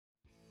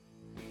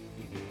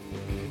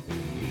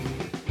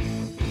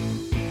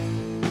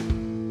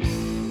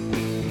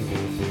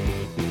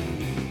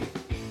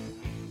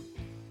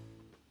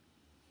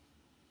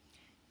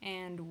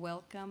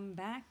Welcome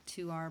back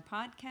to our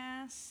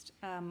podcast.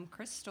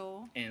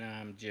 Crystal. And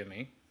I'm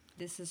Jimmy.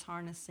 This is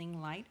Harnessing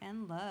Light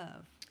and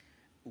Love.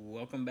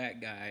 Welcome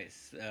back,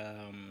 guys.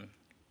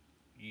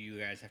 You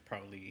guys have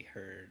probably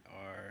heard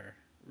our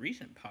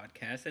recent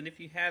podcast, and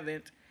if you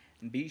haven't,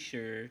 be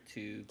sure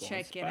to go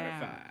Check on it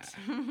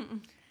Spotify. out.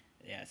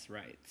 That's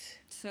right.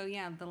 So,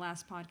 yeah, the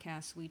last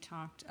podcast we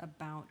talked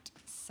about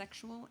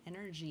sexual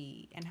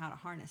energy and how to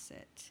harness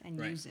it and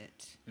Right. use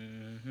it.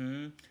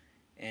 Mm-hmm.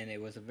 And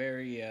it was a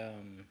very,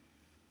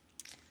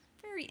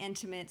 Very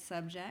intimate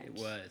subject. it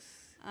was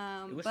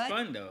but,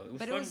 fun, though. It was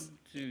but fun it was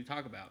to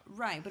talk about.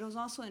 right, but it was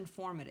also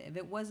informative.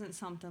 It wasn't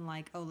something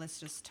like, oh, let's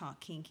just talk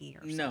kinky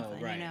or No,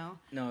 something, right. you know?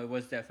 No, it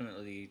was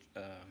definitely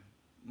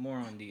more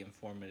on the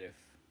informative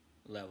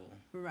level,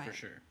 Right. for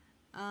sure.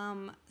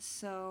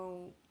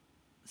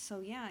 So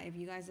yeah, if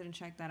you guys didn't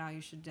check that out,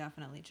 you should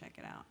definitely check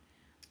it out.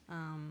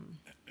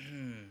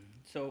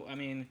 So, I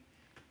mean,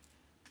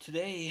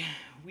 today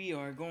we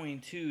are going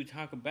to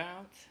talk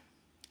about.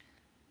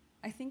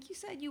 I think you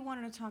said you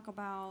wanted to talk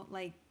about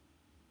like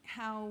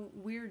how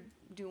we're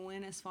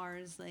doing as far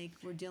as like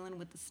we're dealing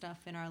with the stuff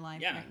in our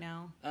life Yeah. right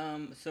now.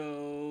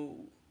 So,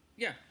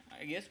 yeah,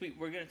 I guess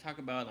we're going to talk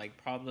about like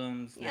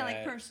problems. Yeah, like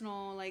that-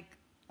 personal, like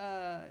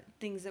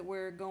things that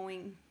we're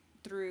going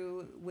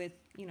through with,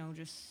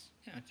 just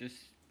Yeah, just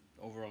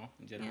overall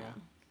in general. Yeah.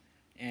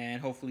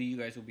 And hopefully you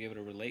guys will be able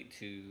to relate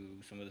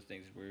to some of the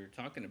things we're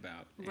talking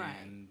about. Right.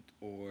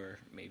 Or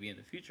maybe in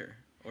the future.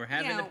 Or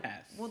have in the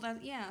past. Well,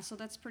 so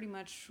that's pretty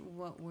much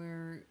what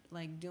we're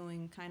like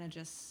doing, kind of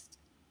just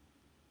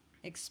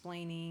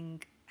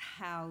explaining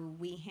how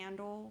we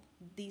handle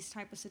these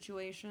type of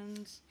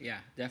situations. Yeah,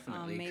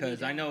 definitely. maybe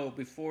Because I don't- know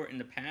before in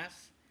the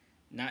past,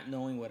 not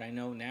knowing what I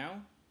know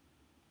now,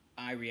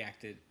 I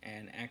reacted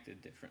and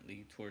acted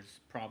differently towards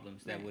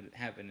problems that Right. would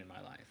happen in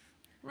my life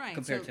Right.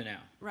 compared so, to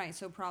now. Right.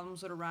 So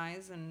problems would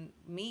arise, and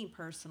me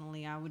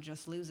personally, I would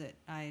just lose it.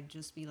 I'd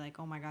just be like,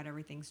 oh my God,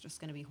 everything's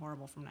just going to be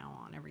horrible from now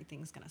on.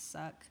 Everything's going to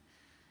suck.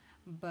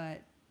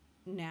 But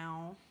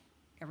now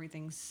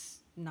everything's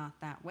not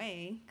that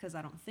way because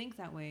I don't think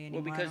that way Well,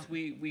 anymore. because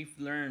we've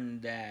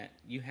learned that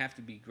you have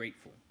to be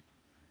grateful.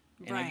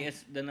 And I Right.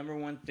 guess the number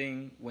one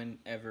thing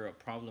whenever a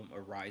problem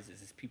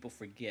arises is people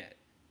forget.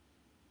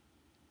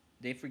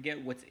 They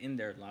forget what's in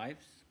their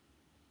lives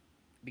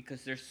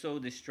because they're so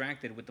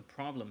distracted with the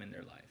problem in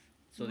their life.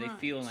 So they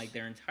feel Right. like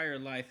their entire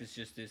life is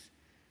just this,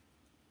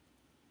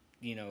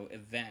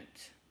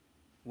 event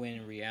when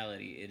in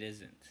reality it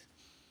isn't.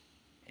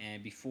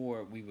 And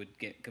before we would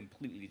get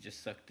completely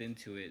just sucked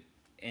into it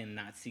and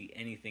not see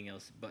anything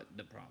else but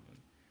the problem.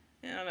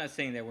 And I'm not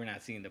saying that we're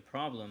not seeing the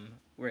problem,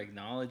 we're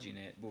acknowledging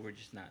it, but we're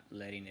just not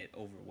letting it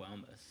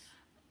overwhelm us.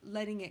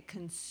 letting it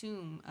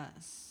consume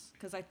us,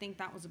 because I think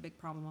that was a big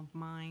problem of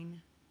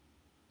mine.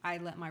 I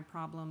let my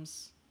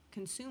problems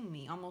consume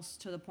me almost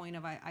to the point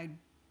of I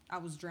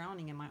was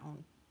drowning in my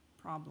own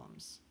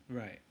problems.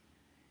 Right.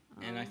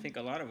 And I think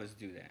a lot of us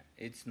do that.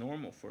 It's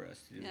normal for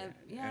us to do that.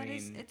 Yeah,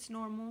 it's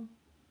normal.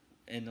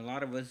 And a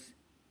lot of us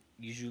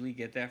usually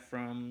get that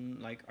from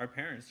like our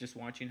parents, just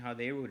watching how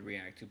they would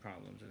react to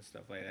problems and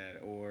stuff like that,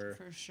 or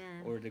For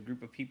sure. or the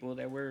group of people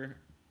that we're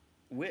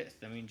with.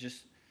 I mean,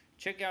 just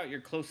check out your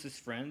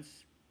closest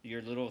friends,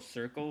 your little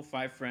circle,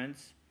 5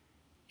 friends,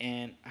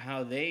 and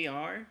how they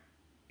are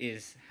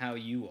is how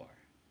you are.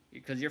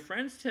 Because your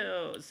friends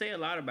say a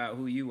lot about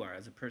who you are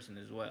as a person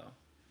as well.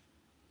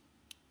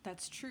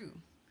 That's true.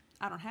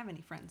 I don't have any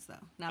friends though.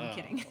 No, I'm Oh,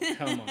 kidding.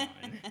 Come on.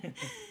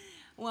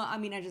 Well, I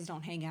mean, I just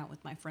don't hang out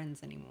with my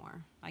friends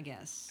anymore, I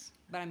guess.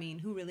 But I mean,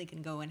 who really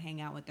can go and hang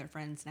out with their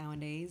friends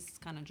nowadays? It's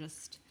kind of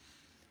just,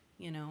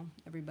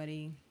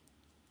 everybody.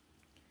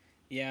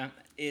 Yeah,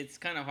 it's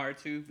kind of hard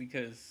to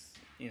because,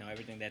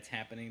 everything that's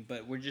happening,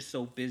 but we're just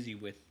so busy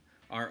with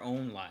our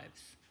own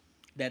lives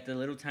that the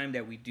little time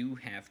that we do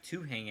have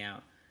to hang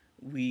out,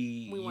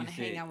 we want to use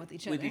hang it out with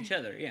each With other. each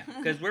other, yeah.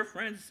 Because we're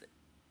friends,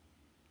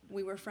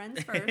 We were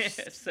friends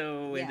first.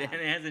 so Yeah. it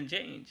hasn't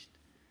changed.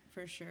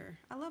 For sure.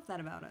 I love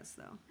that about us,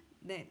 though.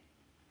 That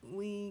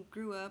we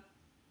grew up,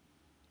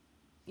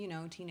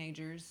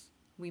 teenagers.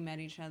 We met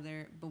each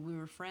other, but we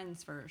were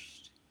friends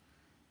first.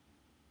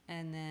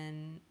 And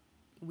then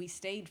we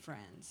stayed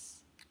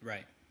friends.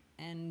 Right.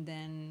 And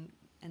then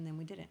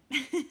we didn't.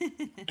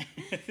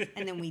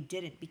 And then we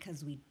didn't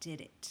because we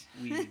did it.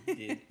 We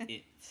did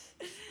it.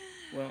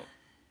 Well,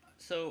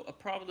 so a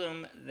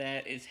problem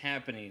that is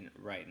happening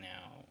right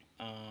now,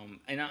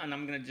 and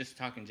I'm going to just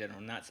talk in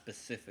general, not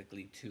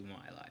specifically to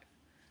my life.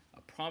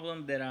 A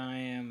problem that I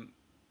am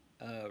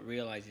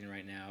realizing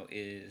right now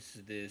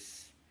is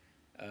this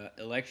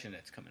election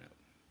that's coming up.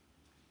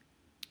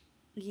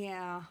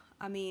 Yeah,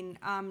 I mean,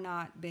 I'm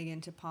not big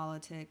into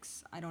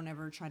politics. I don't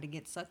ever try to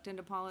get sucked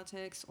into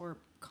politics or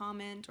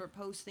comment or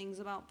post things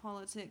about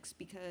politics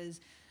because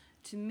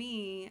to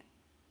me,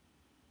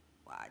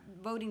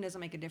 voting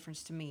doesn't make a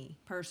difference to me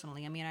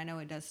personally. I mean, I know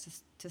it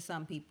does to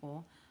some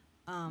people.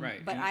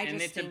 Right. But and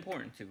it's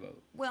important to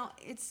vote. Well,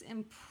 I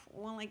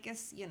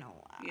guess, I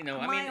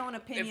my mean, own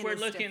opinion if we're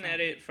is looking different. at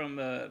it from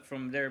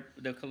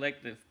the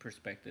collective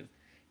perspective,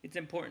 it's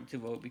important to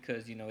vote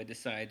because it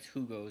decides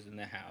who goes in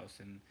the House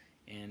and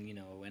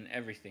and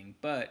everything.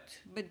 But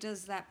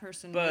does that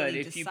person But really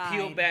if you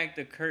peel decide? back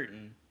the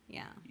curtain,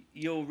 Yeah.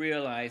 you'll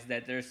realize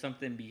that there's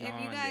something If you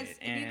beyond guys, it.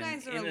 if you And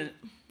guys are, in the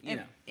you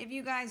know if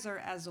you guys are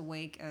as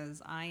awake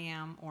as I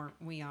am or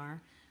we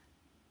are,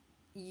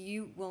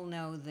 you will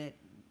know that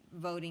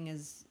voting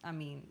is. I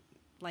mean,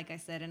 like I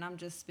said, and I'm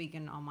just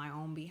speaking on my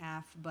own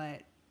behalf,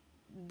 but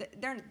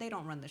they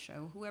don't run the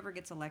show. Whoever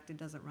gets elected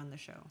doesn't run the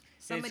show.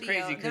 it's Somebody crazy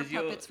else, they're because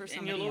puppets for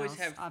somebody else. you'll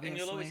always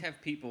Obviously,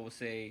 have people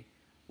say,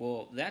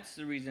 well, that's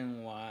the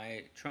reason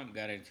why Trump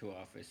got into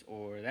office,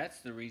 or that's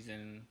the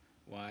reason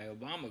why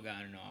Obama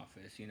got into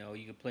office. You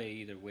could play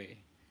either way.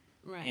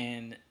 right?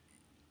 And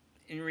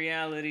in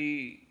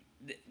reality,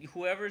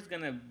 whoever's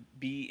gonna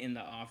be in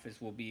the office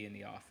will be in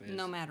the office,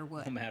 No matter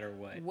what. no matter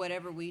what.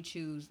 Whatever we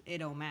choose, it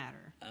don't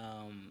matter.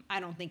 Um, I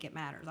don't think it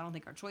matters. I don't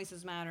think our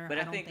choices matter. but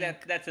I don't think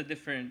that's a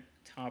different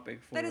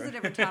topic for. that is a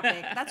different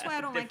topic. That's why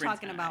I don't like different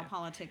talking time. about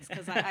politics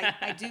because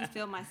I do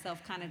feel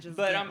myself kind of just.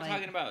 But get I'm like,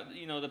 talking about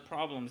the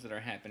problems that are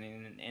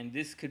happening, and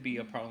this could be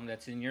a problem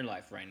that's in your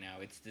life right now.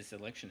 It's this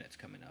election that's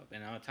coming up,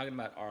 and I'm not talking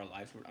about our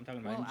lives. I'm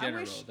talking about Well, in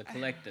general, the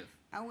collective.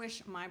 I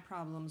wish my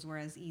problems were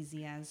as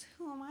easy as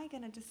who am I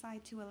going to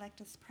decide to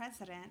elect as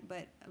president?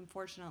 But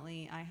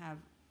unfortunately, I have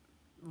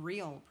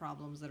real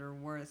problems that are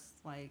worth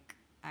like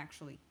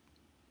actually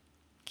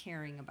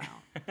caring about.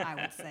 I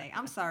would say.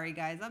 I'm sorry,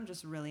 guys. I'm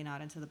just really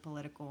not into the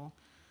political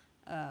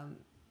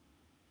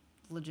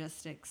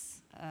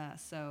logistics.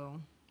 So,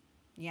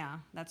 yeah,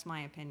 that's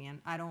my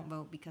opinion. I don't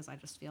vote because I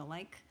just feel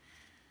like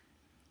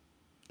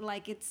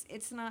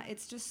it's not.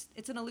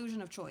 It's an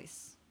illusion of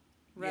choice.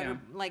 Red Yeah. or,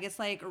 like it's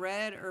like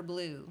red or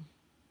blue.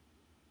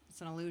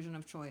 It's an illusion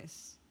of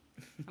choice.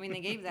 I mean, they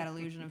gave that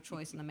illusion of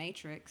choice in the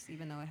Matrix,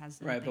 even though it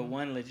has Right, but nothing-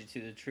 one led you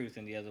to the truth,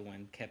 and the other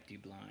one kept you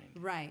blind.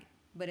 Right,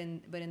 but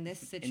in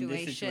this In situation,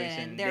 this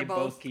situation, they're they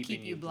both keep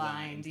keep you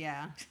blind. blind.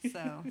 Yeah.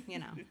 So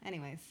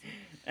anyways,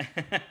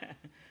 I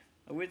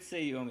would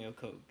say you owe me a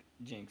Coke,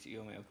 Jinx. You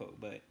owe me a Coke,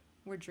 but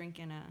we're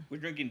drinking we're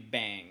drinking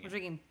Bang.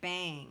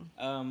 Bang.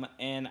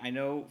 And I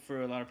know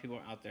for a lot of people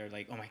out there,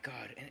 like, oh my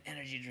god, an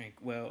energy drink.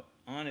 Well,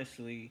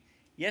 honestly,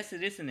 yes,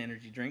 it is an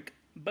energy drink,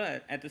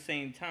 but at the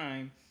same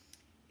time,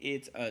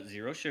 it's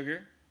zero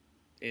sugar,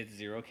 it's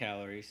 0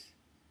 calories,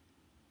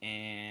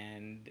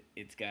 and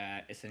it's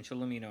got essential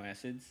amino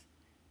acids,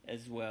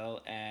 as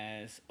well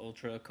as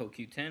Ultra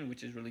CoQ10,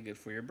 which is really good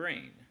for your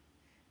brain.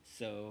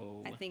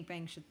 So, I think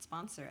Bang should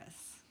sponsor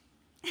us.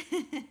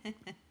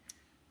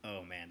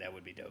 oh man, that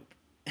would be dope.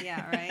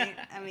 Yeah, right.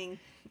 I mean,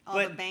 all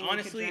the But Bang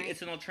honestly, we could drink,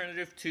 it's an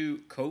alternative to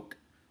Coke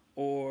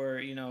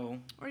or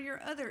or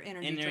your other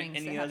energy any drinks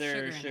any that have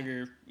other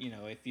sugar in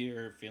it. if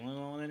you're feeling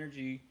low on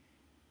energy,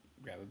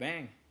 grab a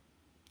Bang.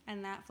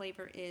 And that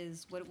flavor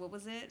is what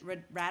was it?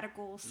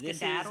 Radical This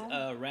Skedaddle?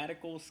 is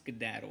Radical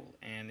Skedaddle,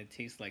 and it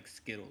tastes like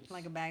Skittles.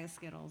 Like a bag of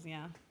Skittles,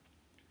 yeah.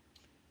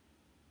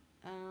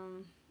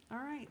 All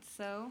right,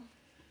 so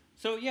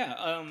So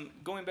yeah,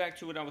 going back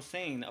to what I was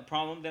saying, a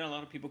problem that a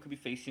lot of people could be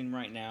facing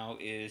right now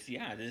is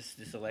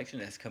this election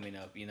that's coming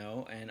up,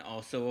 and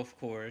also of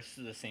course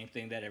the same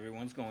thing that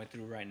everyone's going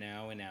through right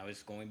now, and now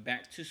is going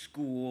back to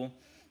school,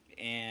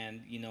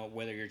 and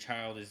whether your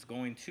child is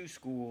going to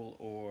school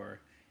or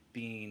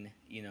being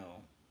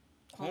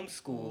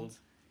homeschooled.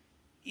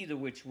 Either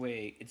which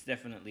way, it's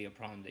definitely a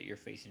problem that you're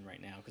facing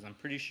right now, because I'm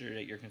pretty sure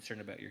that you're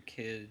concerned about your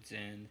kids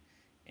and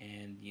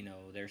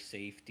their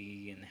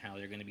safety and how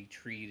they're going to be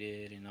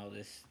treated and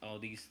all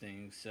these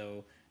things.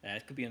 So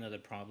that could be another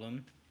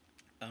problem.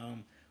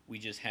 We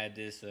just had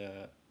this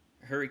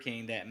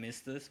hurricane that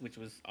missed us, which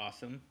was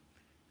awesome.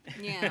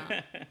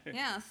 yeah.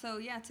 Yeah,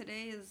 so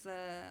today is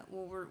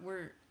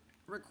we're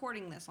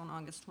recording this on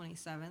August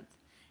 27th.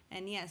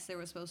 And yes, there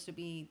was supposed to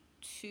be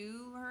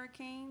 2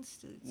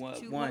 hurricanes.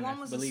 One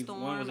was a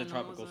storm. One was a and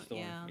tropical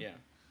storm. Yeah.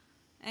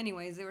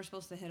 Anyways, they were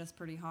supposed to hit us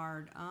pretty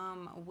hard.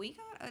 We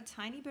got a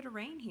tiny bit of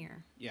rain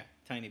here. Yeah,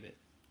 tiny bit.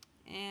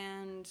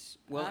 And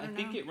Well, I I don't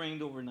think know. it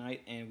rained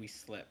overnight and we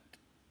slept.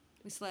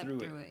 We slept through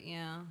through it,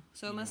 yeah.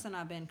 So it must have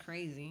not been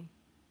crazy.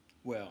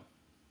 Well,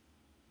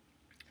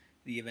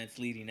 the events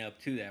leading up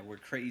to that were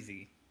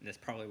crazy. And that's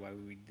probably why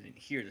we didn't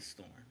hear the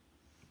storm.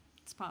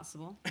 It's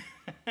possible.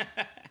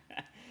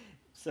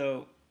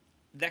 So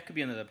that could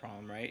be another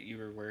problem, right? You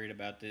were worried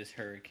about this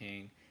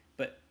hurricane.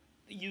 But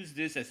use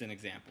this as an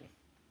example.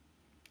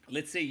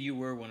 Let's say you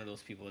were one of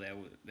those people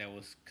that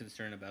was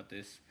concerned about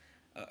this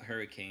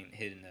hurricane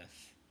hitting us.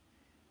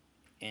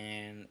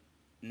 And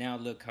now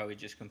look how it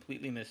just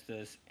completely missed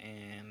us.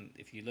 And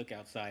if you look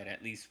outside,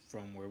 at least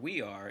from where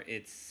we are,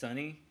 it's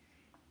sunny.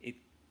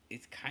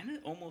 It kind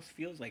of almost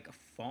feels like a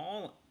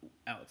fall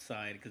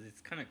outside because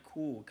it's kind of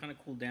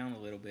cooled down a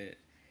little bit.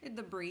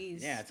 The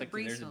breeze. Yeah, it's the like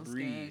breeze there's a feels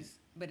breeze.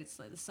 good, but it's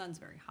like the sun's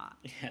very hot.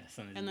 Yeah, the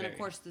sun is And then very of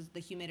course there's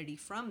the humidity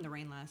from the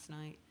rain last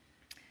night.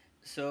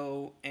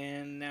 So,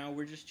 and now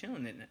we're just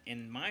chilling.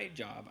 In my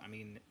job, I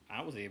mean,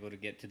 I was able to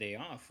get today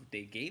off.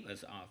 They gave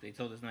us off. They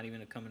told us not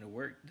even to come into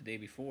work the day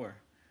before.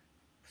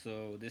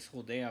 So this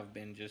whole day I've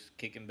been just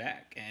kicking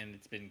back, and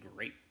it's been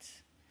great.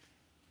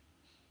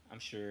 I'm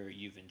sure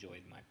you've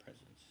enjoyed my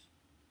presence.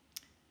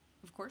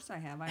 Of course I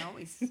have. I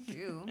always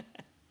do.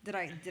 Did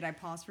I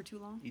pause for too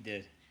long? You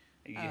did.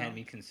 You Oh. had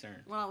me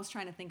concerned. Well, I was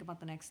trying to think about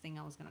the next thing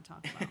I was going to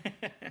talk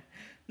about.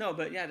 No,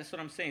 but yeah, that's what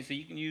I'm saying. So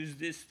you can use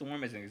this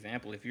storm as an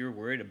example if you're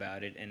worried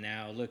about it, and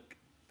now look,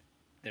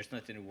 there's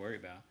nothing to worry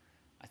about.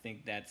 I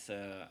think that's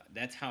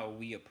how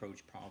we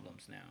approach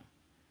problems now.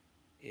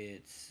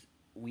 It's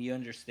we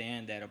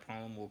understand that a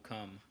problem will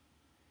come,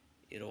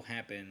 it'll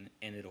happen,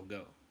 and it'll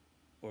go,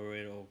 or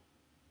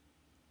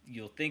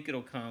you'll think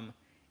it'll come,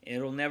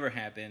 it'll never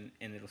happen,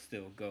 and it'll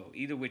still go.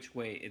 Either which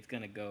way, it's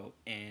gonna go,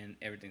 and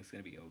everything's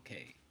gonna be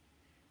okay.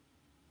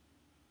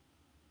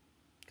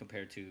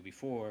 Compared to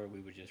before,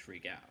 we would just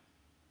freak out.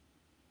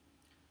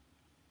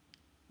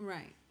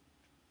 Right.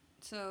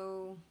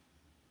 So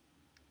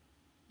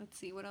let's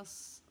see what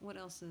else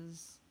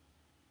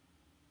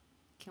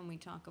can we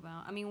talk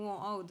about? I mean,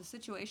 well, the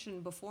situation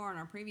before on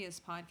our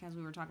previous podcast,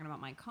 we were talking about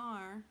my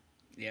car.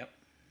 Yep.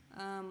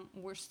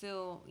 We're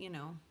still,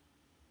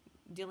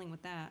 dealing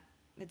with that.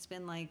 It's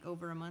been like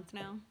over a month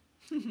now.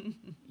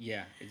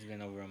 Yeah, it's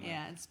been over a month.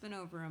 Yeah, it's been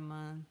over a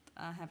month.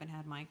 I haven't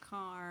had my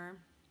car.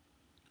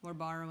 We're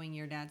borrowing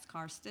your dad's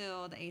car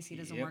still. The AC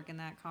doesn't work in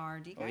that car.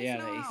 Do you guys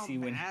know how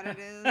bad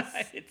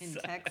it is in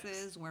sucks.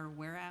 Texas where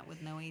we're at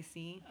with no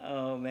AC?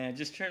 Oh, man.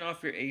 Just turn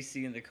off your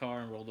AC in the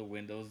car and roll the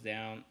windows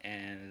down,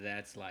 and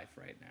that's life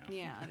right now.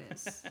 Yeah, it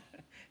is.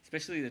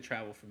 Especially the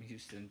travel from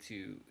Houston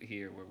to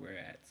here where we're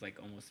at. It's like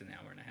almost an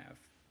hour and a half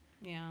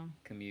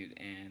commute,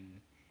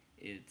 and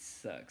it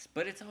sucks.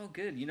 But it's all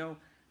good.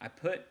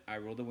 I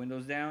roll the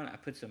windows down, I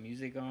put some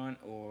music on,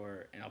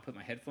 and I'll put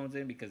my headphones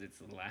in because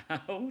it's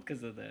loud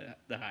because of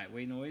the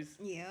highway noise.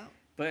 Yeah.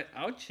 But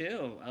I'll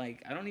chill.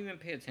 Like, I don't even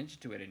pay attention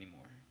to it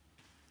anymore.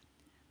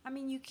 I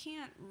mean, you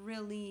can't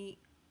really,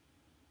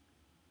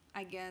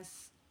 I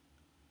guess,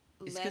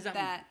 It's because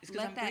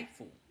I'm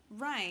grateful.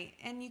 Right.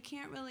 And you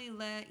can't really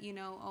let,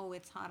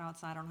 it's hot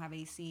outside, I don't have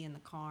AC in the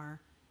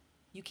car.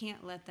 You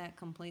can't let that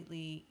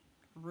completely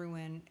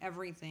ruin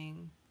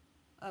everything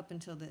up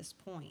until this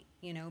point,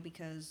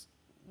 because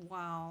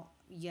while,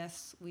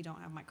 yes, we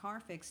don't have my car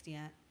fixed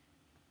yet,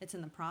 it's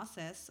in the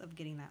process of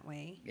getting that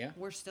way. Yeah.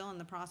 We're still in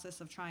the process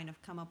of trying to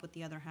come up with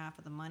the other half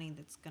of the money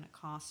that's going to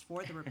cost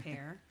for the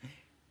repair.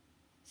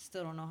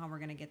 Still don't know how we're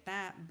going to get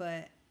that,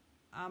 but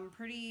I'm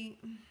pretty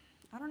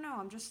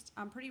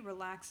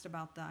relaxed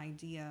about the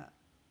idea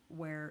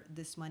where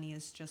this money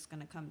is just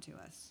going to come to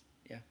us.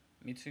 Yeah,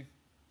 me too.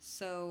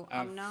 So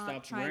I've I'm not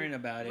stopped worrying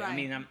about it. Right. I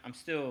mean, I'm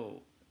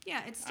still...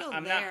 Yeah, it's still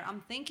I'm there. I'm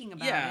thinking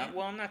about it. Yeah,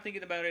 well, I'm not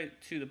thinking about it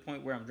to the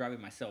point where I'm driving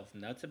myself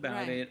nuts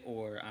about it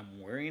or I'm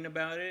worrying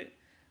about it.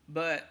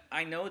 But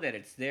I know that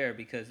it's there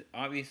because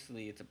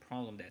obviously it's a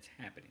problem that's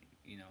happening,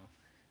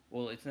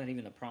 Well, it's not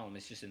even a problem.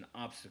 It's just an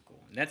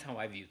obstacle. And that's how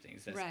I view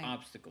things, as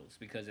obstacles.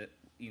 Because,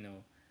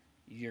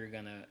 you're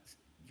going to,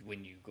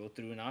 when you go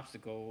through an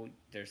obstacle,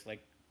 there's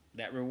like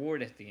that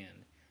reward at the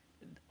end.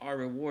 Our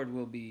reward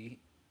will be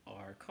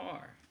our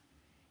car.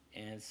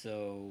 And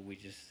so we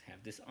just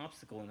have this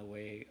obstacle in the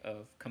way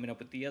of coming up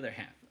with the other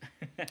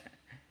half.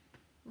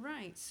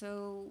 Right.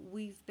 So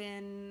we've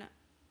been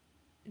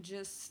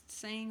just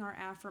saying our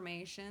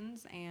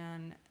affirmations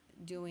and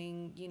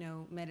doing,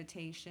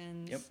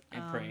 meditations. Yep,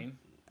 and praying.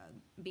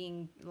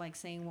 Being like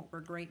saying what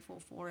we're grateful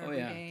for every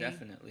day. Oh, yeah,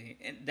 definitely.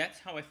 And that's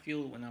how I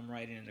feel when I'm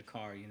riding in the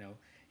car,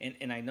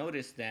 And I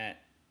noticed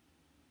that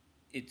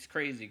it's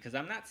crazy because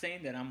I'm not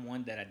saying that I'm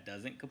one that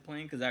doesn't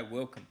complain because I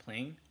will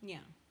complain. Yeah.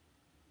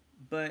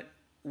 But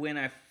when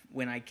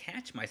I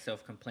catch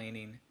myself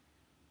complaining,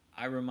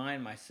 I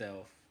remind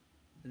myself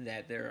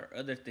that there are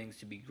other things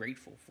to be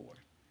grateful for.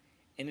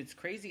 And it's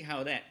crazy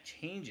how that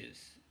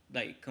changes,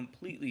 like,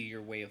 completely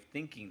your way of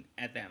thinking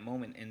at that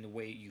moment and the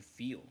way you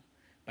feel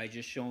by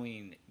just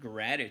showing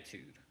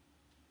gratitude.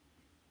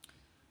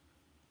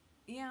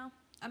 Yeah.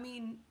 I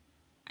mean,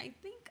 I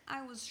think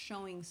I was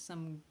showing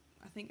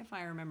I think if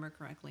I remember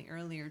correctly,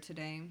 earlier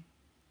today,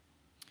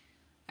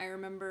 I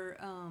remember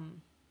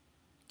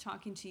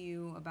talking to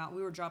you about,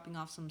 we were dropping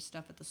off some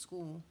stuff at the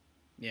school.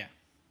 Yeah.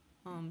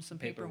 Some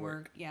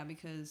paperwork. Yeah,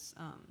 because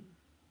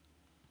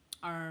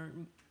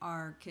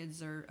our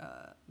kids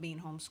are being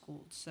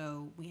homeschooled,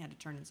 so we had to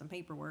turn in some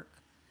paperwork.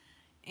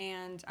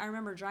 And I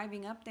remember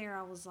driving up there,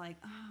 I was like,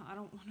 I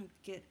don't want to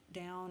get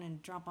down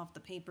and drop off the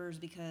papers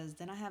because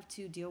then I have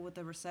to deal with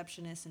the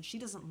receptionist and she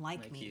doesn't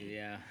like me. You,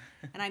 yeah.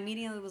 And I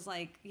immediately was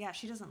like, yeah,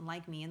 she doesn't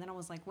like me. And then I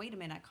was like, wait a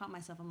minute, I caught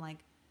myself. I'm like,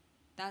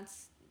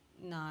 that's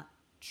not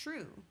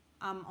true.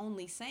 I'm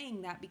only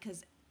saying that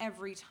because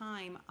every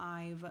time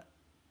I've,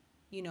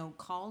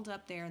 called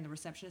up there and the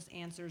receptionist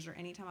answers, or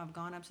anytime I've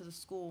gone up to the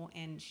school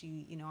and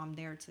she, I'm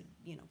there to,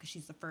 because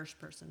she's the first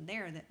person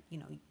there that,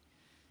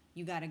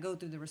 you got to go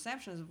through the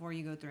receptionist before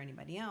you go through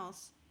anybody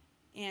else.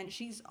 And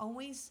she's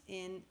always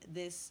in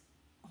this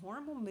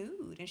horrible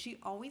mood. And she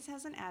always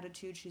has an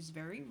attitude. She's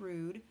very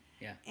rude.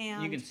 Yeah.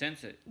 And you can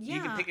sense it. Yeah.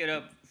 You can pick it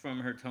up from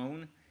her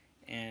tone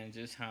and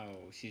just how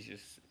she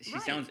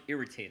sounds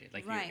irritated.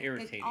 Like you're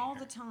irritating all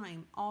her. the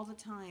time.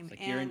 It's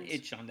like you're an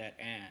itch on that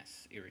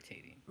ass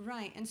irritating.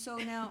 Right. And so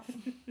now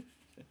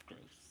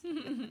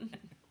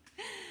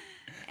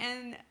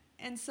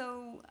and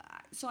so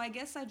I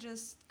guess I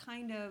just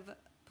kind of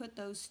put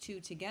those two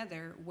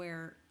together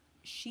where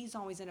she's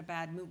always in a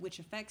bad mood, which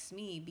affects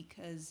me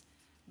because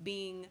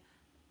being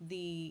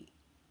the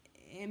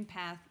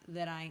empath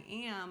that I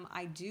am,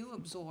 I do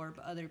absorb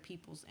other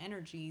people's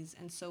energies.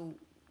 And so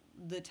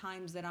the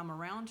times that I'm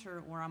around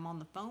her or I'm on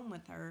the phone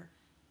with her,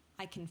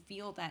 I can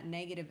feel that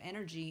negative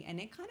energy and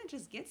it kind of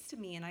just gets to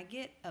me and I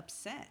get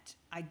upset.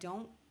 I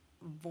don't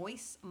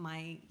voice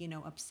my,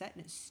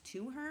 upsetness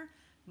to her,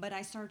 but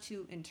I start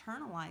to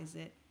internalize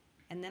it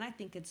and then I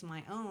think it's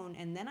my own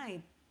and then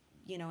I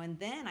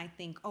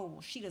think, oh,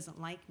 well, she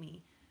doesn't like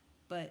me.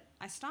 But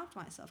I stopped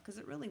myself because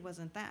it really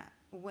wasn't that.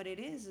 What it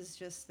is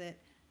just that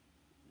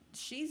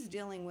she's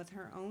dealing with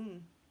her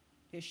own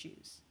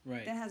issues.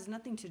 Right. That has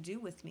nothing to do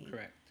with me.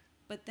 Correct.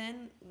 But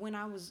then when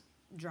I was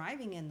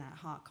driving in that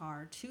hot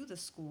car to the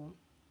school,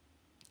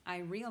 I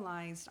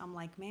realized, I'm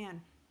like,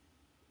 man,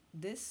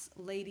 this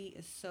lady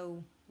is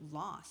so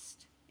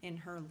lost in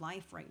her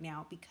life right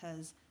now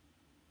because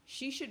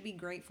she should be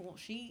grateful.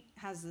 She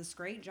has this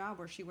great job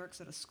where she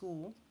works at a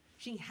school.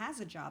 She has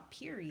a job,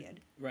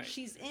 period. Right.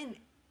 She's in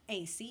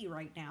AC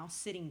right now,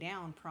 sitting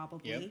down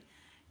probably. Yep.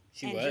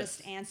 She and was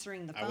just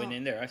answering the phone. I went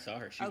in there. I saw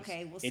her. It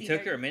took there,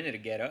 her a minute to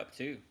get up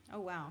too. Oh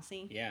wow!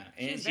 See. Yeah,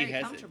 and she very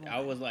has. Comfortable. I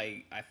was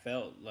like, I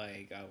felt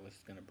like I was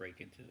gonna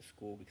break into the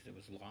school because it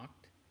was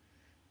locked.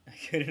 I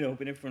couldn't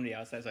open it from the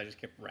outside, so I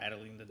just kept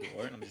rattling the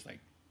door, and I'm just like.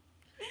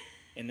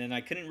 And then I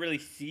couldn't really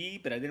see,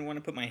 but I didn't want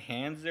to put my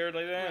hands there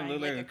like that. Right, I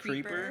looked like a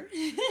creeper.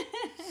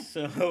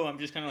 So I'm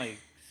just kind of like,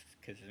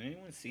 does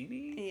anyone see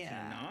me? Yeah. Can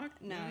I knock?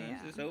 No,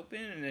 Is this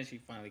open? And then she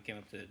finally came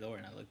up to the door,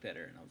 and I looked at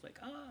her, and I was like,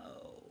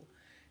 oh.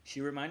 She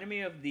reminded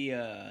me of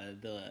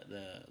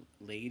the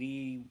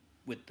lady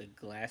with the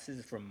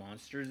glasses from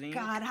Monsters Inc.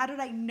 God, how did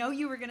I know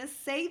you were gonna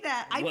say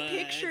that? What? I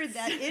pictured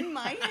that in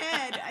my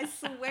head. I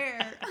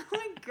swear. Oh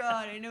my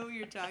God, I know what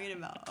you're talking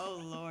about.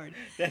 Oh Lord.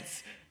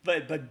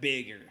 But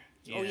bigger.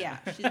 Oh yeah,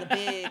 she's a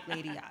big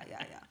lady. Yeah.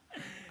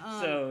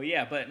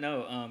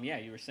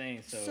 You were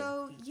saying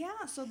so.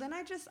 So then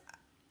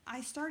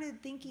I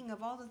started thinking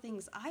of all the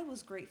things I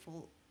was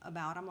grateful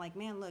about. I'm like,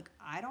 man, look,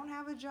 I don't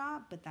have a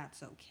job, but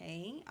that's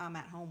okay. I'm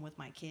at home with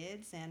my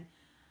kids and,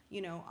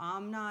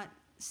 I'm not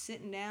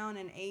sitting down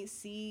in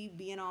AC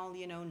being all,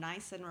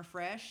 nice and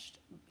refreshed,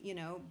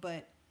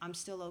 but I'm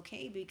still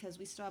okay because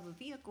we still have a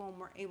vehicle and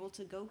we're able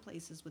to go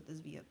places with this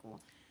vehicle.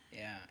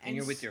 Yeah, and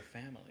you're with your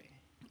family.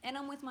 And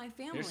I'm with my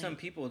family. There's some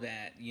people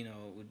that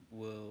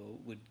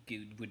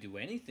would do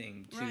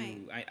anything to. Right.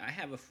 I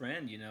have a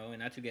friend, and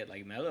not to get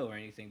like mellow or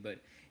anything, but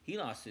he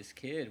lost his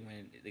kid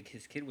when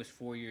his kid was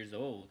 4 years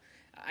old.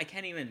 I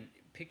can't even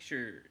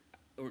picture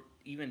or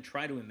even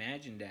try to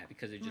imagine that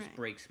because it just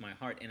breaks my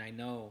heart. And I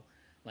know,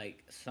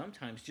 like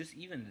sometimes just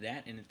even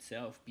that in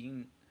itself,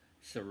 being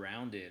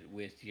surrounded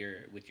with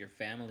your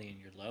family and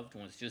your loved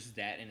ones, just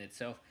that in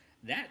itself,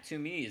 that to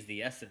me is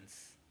the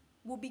essence.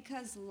 Well,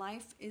 because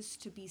life is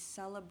to be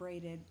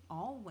celebrated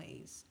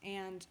always.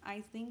 And I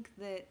think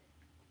that,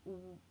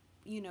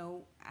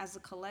 as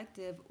a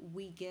collective,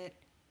 we get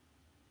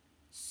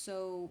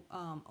so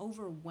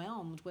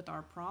overwhelmed with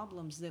our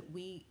problems that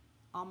we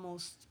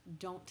almost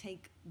don't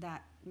take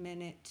that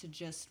minute to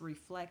just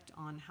reflect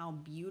on how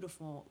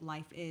beautiful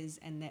life is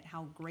and that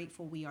how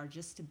grateful we are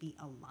just to be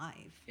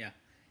alive. Yeah,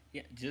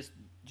 just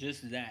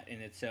that in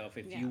itself.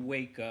 If you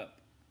wake up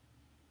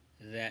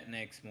that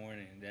next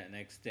morning, that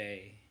next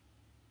day,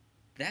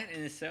 that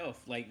in itself,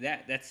 like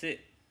that's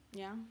it.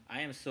 Yeah.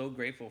 I am so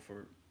grateful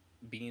for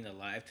being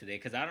alive today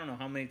because I don't know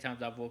how many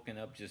times I've woken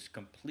up just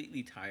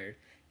completely tired,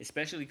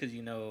 especially because,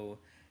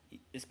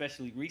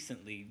 especially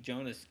recently,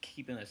 Jonah's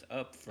keeping us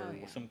up for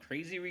some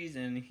crazy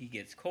reason. He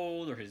gets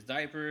cold or his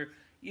diaper.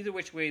 Either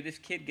which way, this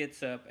kid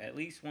gets up at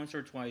least once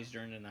or twice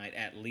during the night,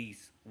 at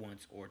least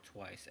once or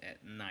twice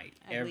at night.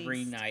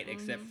 Every night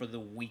except for the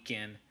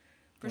weekend.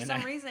 For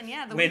some reason,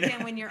 the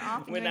weekend when you're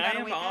off. When I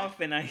am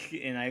off and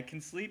I can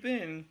sleep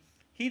in,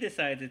 he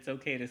decides it's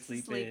okay to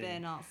sleep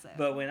in also.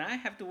 But when I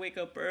have to wake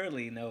up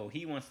early, no,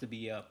 he wants to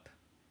be up.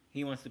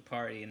 He wants to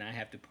party, and I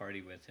have to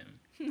party with him.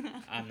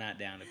 I'm not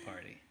down to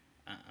party.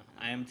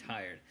 I am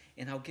tired.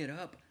 And I'll get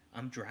up.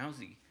 I'm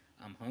drowsy.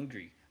 I'm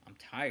hungry. I'm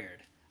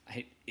tired.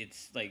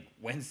 It's like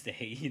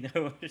Wednesday,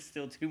 there's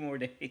still 2 more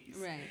days.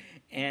 Right.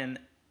 And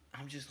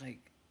I'm just like,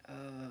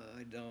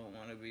 I don't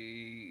want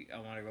to I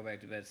want to go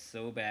back to bed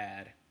so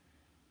bad.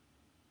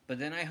 But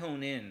then I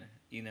hone in,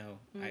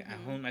 I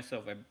hone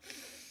myself.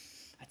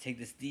 I take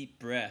this deep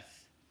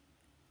breath,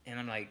 and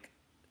I'm like,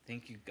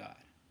 thank you, God,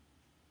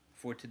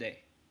 for today.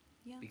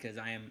 Yeah. Because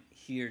I am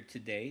here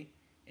today,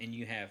 and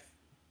you have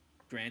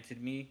granted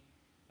me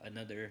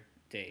another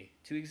day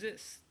to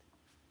exist.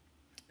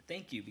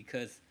 Thank you,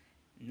 because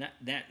not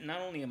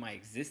only am I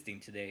existing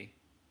today,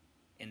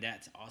 and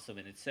that's awesome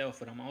in itself,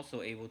 but I'm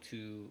also able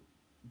to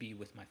be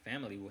with my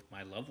family, with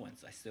my loved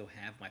ones. I still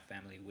have my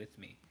family with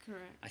me.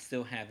 Correct. I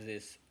still have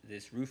this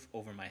roof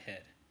over my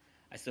head.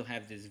 I still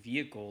have this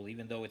vehicle,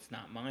 even though it's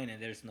not mine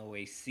and there's no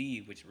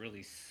AC, which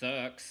really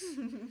sucks.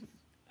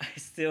 I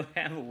still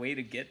have a way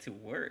to get to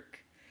work.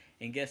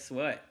 And guess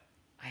what?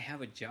 I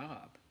have a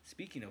job.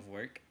 Speaking of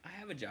work, I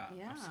have a job.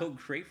 Yeah. I'm so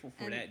grateful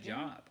for And that yeah,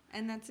 job.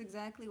 and that's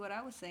exactly what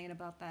I was saying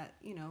about that.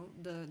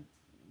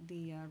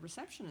 The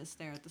receptionist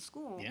there at the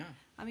school. Yeah.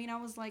 I mean, I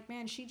was like,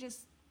 man,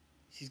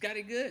 She's got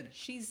it good.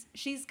 she's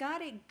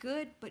got it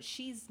good, but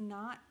she's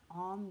not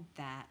on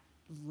that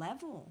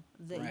level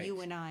that Right.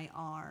 you and I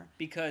are.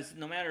 Because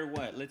no matter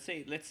what, let's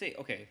say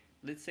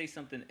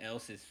something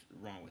else is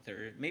wrong with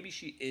her. Maybe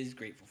she is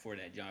grateful for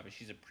that job and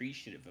she's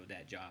appreciative of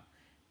that job,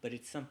 but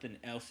it's something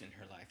else in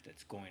her life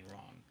that's going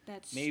wrong.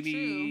 That's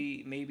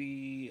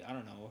Maybe I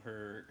don't know,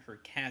 her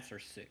cats are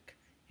sick.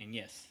 And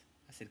yes,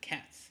 I said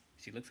cats.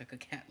 She looks like a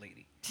cat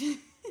lady. true.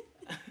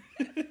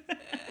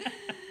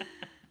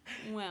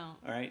 Well,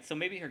 All right, so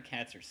maybe her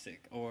cats are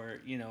sick, or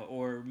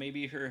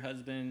maybe her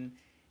husband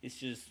is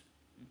just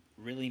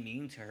really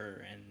mean to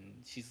her, and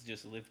she's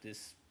just lived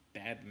this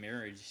bad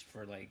marriage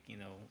for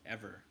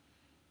ever.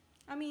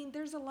 I mean,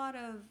 there's a lot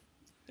of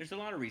There's a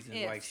lot of reasons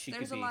why ifs. she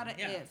There's could a be. lot of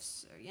Yeah,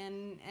 ifs,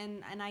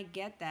 and I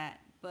get that,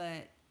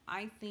 but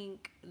I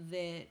think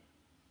that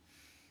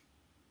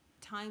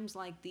times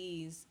like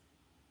these,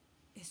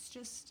 it's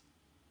just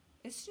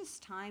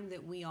time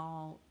that we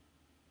all.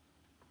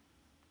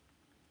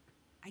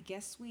 I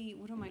guess we.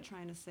 What am I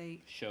trying to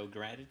say? show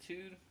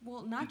gratitude.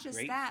 Well, not Be just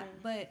that, grateful.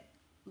 but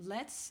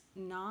let's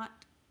not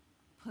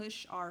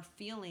push our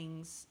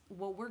feelings,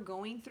 what we're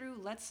going through.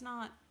 Let's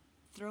not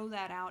throw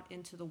that out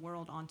into the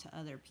world onto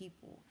other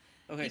people.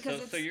 Okay, Because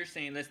so it's- you're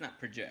saying let's not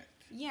project.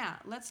 Yeah,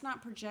 let's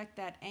not project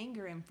that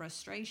anger and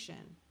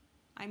frustration.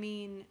 I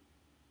mean,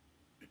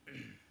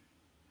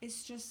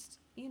 it's just,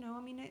 I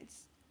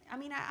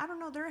mean, I don't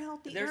know. There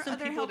There's are some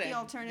other people healthy that-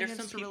 alternatives there's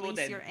some to people release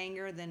that- your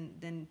anger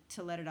than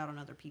to let it out on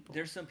other people.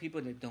 There's some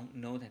people that don't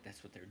know that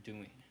that's what they're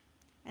doing.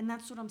 And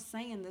that's what I'm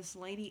saying. This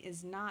lady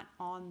is not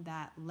on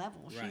that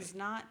level. Right. She's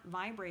not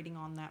vibrating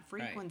on that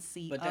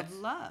frequency But of that's-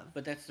 love.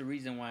 But that's the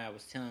reason why I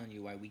was telling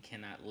you why we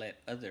cannot let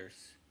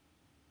others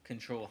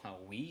control how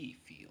we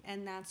feel.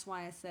 And that's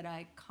why I said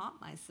I caught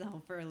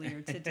myself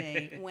earlier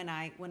today when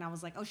I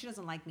was like, oh, she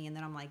doesn't like me. And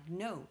then I'm like,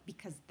 no,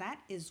 because that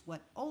is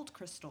what old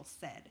Crystal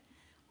said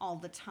all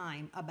the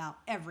time about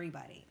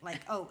everybody.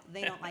 Like, oh,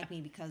 they don't like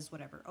me because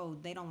whatever. Oh,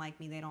 they don't like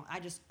me. I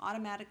just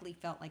automatically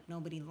felt like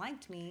nobody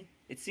liked me.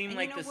 It seemed And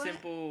like you know the what?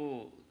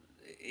 simple.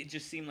 It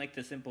just seemed like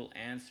the simple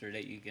answer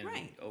that you can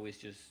Right. always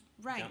just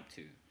Right. jump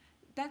to.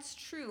 That's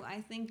true.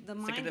 I think the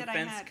It's like a mind that I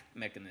defense had,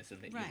 mechanism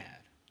that you Right. had.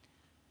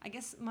 I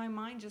guess my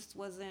mind just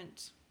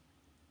wasn't,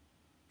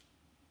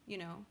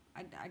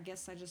 I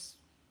guess I just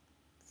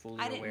Fully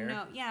I didn't aware.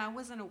 know. Yeah, I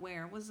wasn't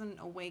aware. Wasn't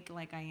awake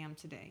like I am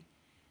today.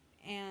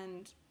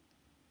 And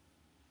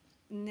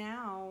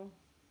now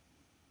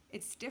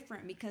it's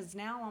different because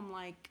now I'm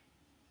like,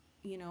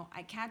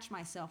 I catch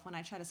myself when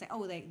I try to say,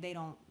 oh, they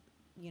don't,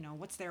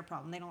 what's their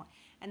problem? They don't.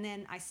 And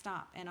then I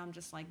stop and I'm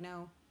just like,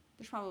 no,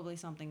 there's probably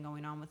something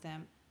going on with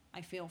them.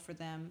 I feel for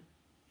them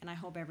and I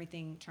hope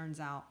everything turns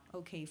out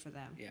okay for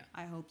them. Yeah.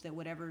 I hope that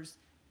whatever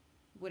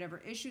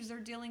issues they're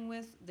dealing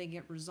with, they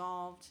get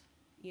resolved,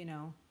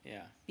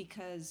 Yeah.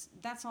 because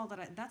that's all that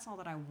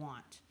I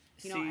want.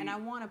 See, And I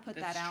want to put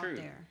that that's out true.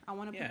 there. I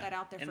want to Yeah. put that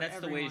out there and for that's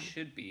everyone. the way it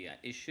should be.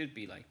 It should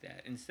be like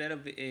that. Instead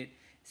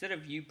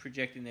of you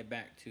projecting it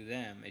back to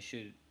them, it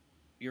should.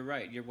 You're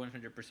right. You're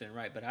 100%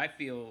 right. But I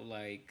feel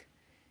like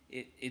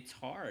it's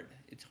hard.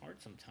 It's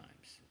hard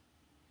sometimes.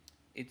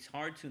 It's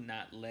hard to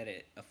not let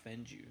it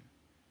offend you,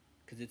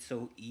 because it's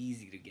so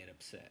easy to get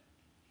upset.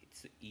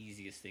 It's the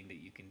easiest thing that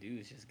you can do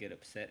is just get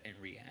upset and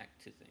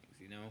react to things.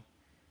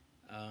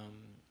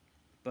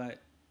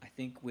 But I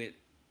think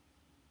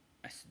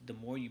the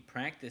more you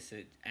practice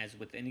it, as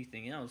with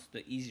anything else,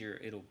 the easier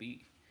it'll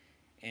be.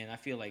 And I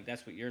feel like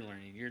that's what you're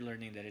learning. You're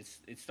learning that it's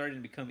starting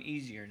to become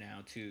easier now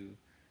to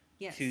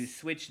Yes.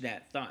 switch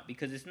that thought,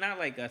 because it's not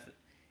like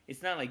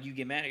you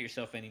get mad at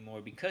yourself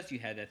anymore because you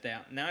had that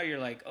thought. Now you're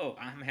like, oh,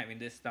 I'm having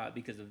this thought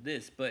because of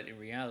this, but in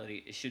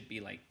reality, it should be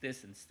like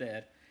this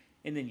instead,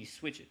 and then you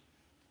switch it.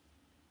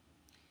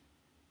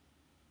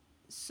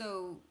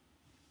 So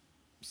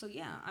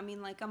yeah, I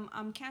mean, like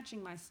I'm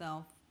catching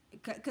myself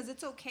because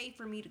it's okay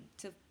for me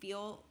to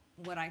feel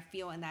what I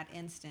feel in that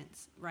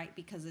instance, right?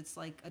 Because it's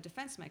like a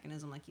defense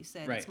mechanism, like you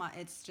said. Right.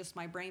 It's just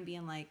my brain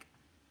being like,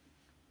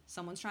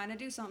 someone's trying to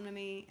do something to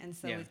me, and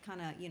so Yeah. it's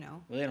kind of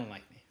Well, they don't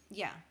like me.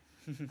 yeah.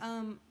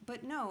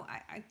 But no,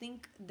 I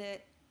think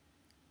that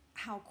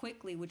how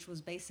quickly, which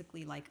was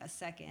basically like a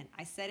second,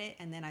 I said it,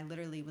 and then I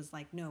literally was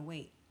like, no,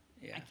 wait,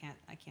 Yeah. I can't.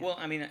 Well,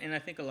 I mean, and I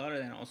think a lot of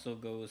that also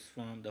goes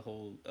from the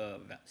whole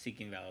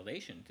seeking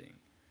validation thing.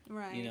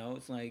 Right.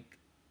 It's like,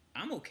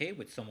 I'm okay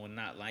with someone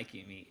not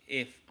liking me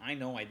if I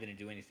know I didn't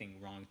do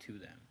anything wrong to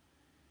them.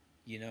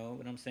 You know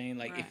what I'm saying?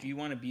 Like, if Right. you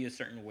want to be a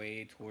certain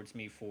way towards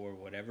me for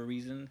whatever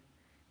reason,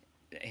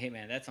 hey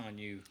man, that's on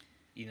you.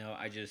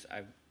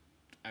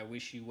 I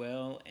wish you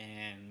well,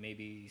 and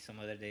maybe some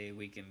other day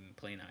we can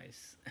play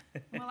nice.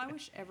 Well, I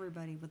wish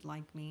everybody would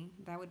like me.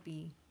 That would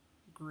be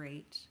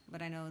great.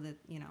 But I know that,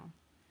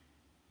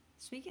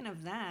 speaking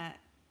of that,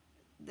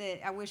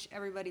 that I wish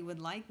everybody would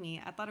like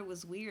me. I thought it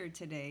was weird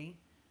today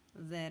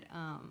that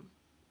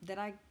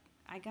I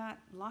got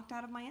locked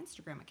out of my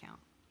Instagram account.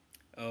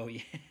 Oh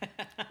yeah.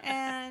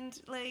 And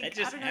like That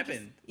just I don't know,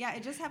 happened. yeah,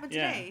 it just happened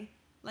Yeah. today,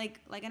 like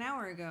an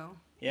hour ago.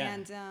 Yeah.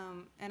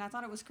 And I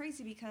thought it was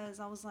crazy because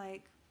I was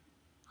like,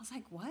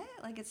 what?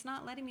 Like it's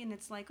not letting me, and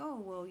it's like, oh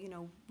well,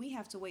 we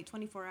have to wait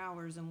 24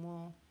 hours and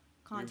we'll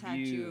contact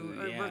you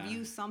or yeah.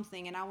 review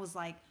something. And I was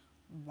like,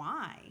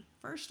 why?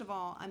 First of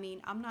all, I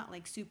mean, I'm not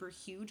like super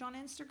huge on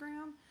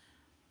Instagram.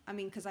 I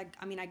mean, because I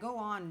go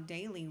on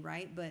daily,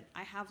 right? But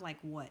I have like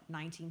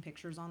 19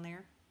 pictures on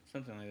there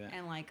Something like that.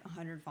 and like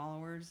 100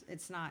 followers.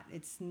 It's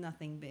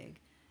nothing big.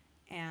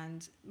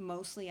 And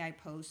mostly I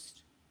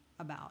post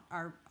about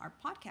our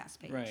podcast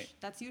page. Right.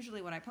 That's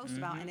usually what I post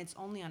about, and it's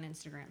only on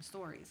Instagram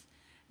stories.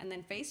 And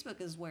then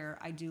Facebook is where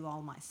I do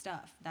all my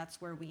stuff.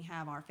 That's where we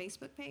have our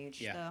Facebook page,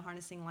 the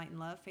Harnessing Light and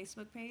Love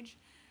Facebook page.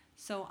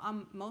 So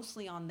I'm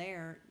mostly on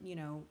there,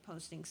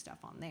 posting stuff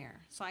on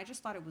there. So I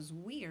just thought it was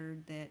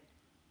weird that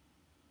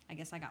I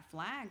guess I got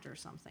flagged or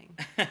something.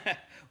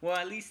 Well,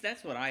 at least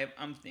that's what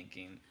I'm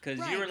thinking. Because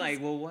Right, you were 'cause-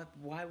 like, well,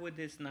 why would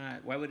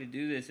it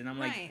do this? And I'm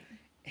like, Right.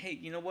 hey,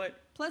 you know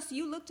what? Plus,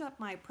 you looked up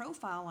my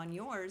profile on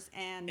yours,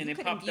 and you And it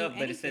couldn't popped view up,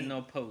 but it said anything.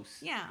 no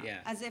posts. Yeah,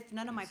 Yeah. as if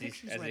none of my It's just-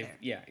 pictures as were if- there.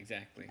 Yeah,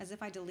 exactly. As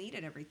if I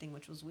deleted everything,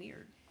 which was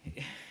weird.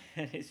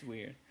 It's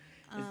weird.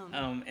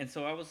 And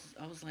so I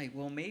was like,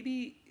 well,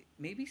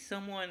 maybe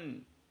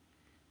someone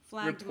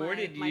Flagged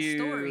reported my you.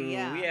 story,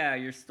 yeah.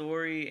 Your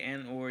story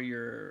and or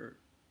your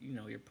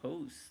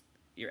post,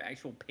 your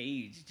actual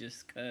page,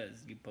 just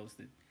because you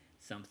posted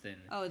something.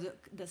 Oh,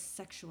 the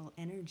Sexual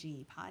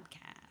Energy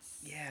podcast.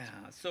 Yeah.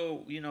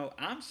 So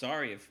I'm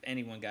sorry if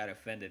anyone got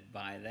offended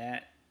by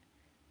that,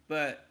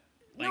 but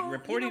like No, you know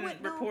reporting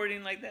what? No.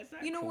 reporting like that's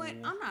not. You know cool. what?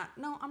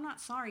 I'm not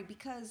sorry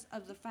because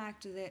of the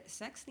fact that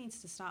sex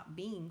needs to stop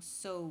being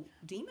so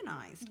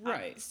demonized.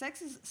 Right.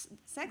 Sex is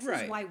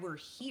Right. why we're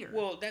here.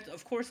 Well,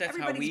 of course that's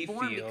Everybody's how we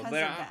born feel, because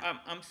but of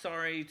that. I'm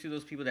sorry to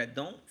those people that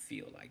don't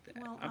feel like that.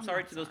 Well, I'm I'm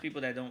sorry not to those sorry.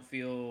 people that don't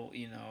feel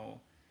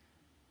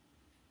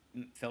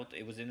felt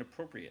it was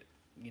inappropriate.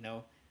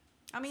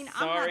 I mean,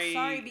 Sorry, I'm not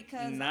sorry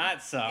because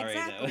not sorry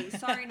exactly. though.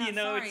 Sorry, not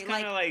sorry. It's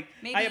kind of like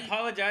maybe, I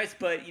apologize,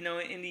 but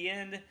in the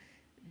end,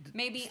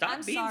 maybe stop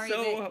I'm being sorry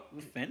so that,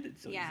 offended.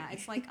 So yeah, easily.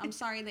 it's like I'm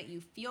sorry that you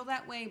feel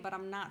that way, but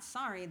I'm not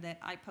sorry that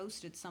I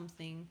posted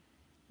something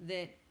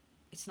that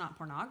it's not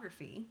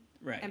pornography.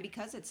 Right. And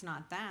because it's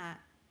not that,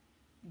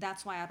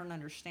 that's why I don't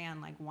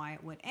understand like why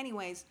it would.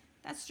 Anyways,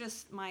 that's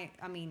just I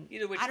mean,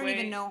 Either which I don't way,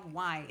 even know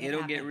why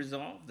it'll get happened.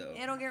 resolved though.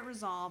 It'll get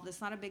resolved. It's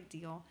not a big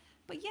deal.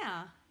 But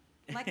yeah,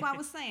 like what I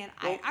was saying,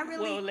 Well, I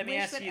really let me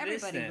wish ask that you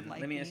this everybody then. would like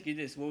Let me me. ask you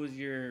this: what was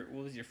your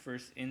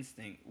first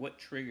instinct? What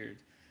triggered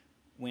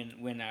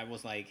when I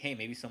was like, hey,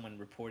 maybe someone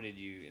reported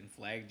you and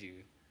flagged you?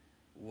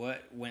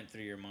 What went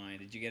through your mind?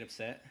 Did you get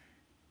upset?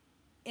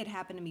 It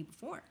happened to me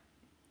before.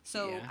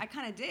 So Yeah. I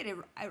kind of did. It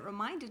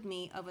reminded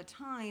me of a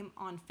time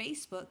on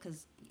Facebook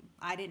because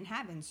I didn't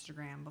have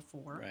Instagram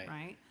before,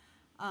 right?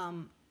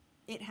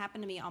 It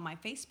happened to me on my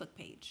Facebook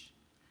page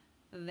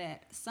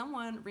that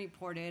someone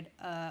reported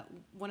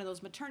one of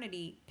those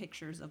maternity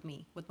pictures of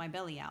me with my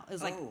belly out. It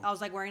was like I was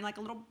like wearing like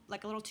a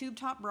little tube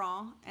top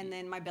bra, and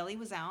then my belly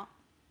was out,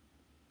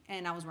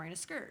 and I was wearing a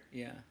skirt.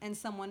 Yeah. And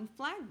someone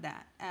flagged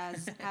that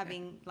as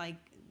having like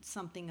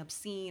something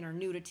obscene or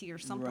nudity or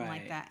something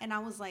like Right. that. And I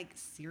was like,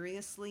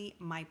 seriously,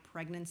 my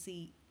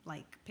pregnancy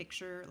like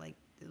picture, like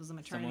it was a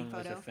maternity Someone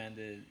photo. was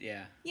offended.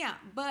 Yeah. Yeah,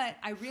 but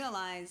I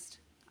realized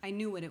I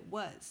knew what it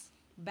was.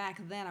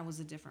 Back then I was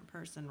a different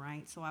person,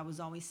 right? So I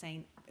was always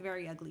saying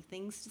very ugly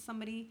things to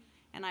somebody,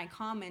 and I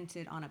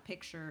commented on a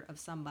picture of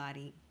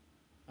somebody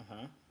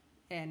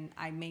and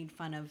I made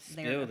fun of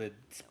Spill their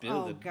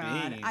the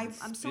God, beans. I'm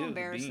so Spill the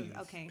embarrassed. beans.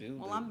 Okay, Spill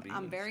well, the I'm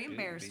beans. very Spill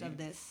the embarrassed of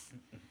beans.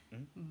 this,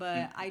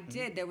 but I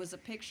did. There was a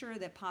picture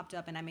that popped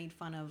up, and I made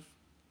fun of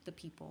the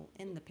people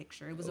in the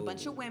picture. It was a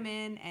bunch of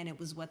women, and it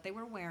was what they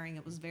were wearing.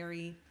 It was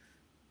very,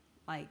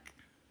 like,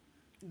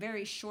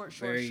 very short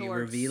Very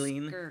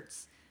revealing.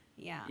 skirts.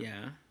 Yeah.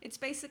 Yeah. It's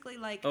basically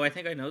like Oh, I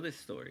think I know this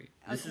story.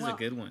 This is a well-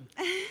 good one.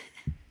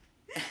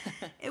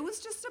 it was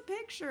just a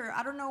picture.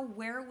 I don't know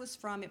where it was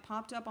from. It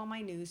popped up on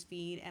my news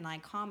feed, and I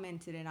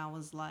commented, and I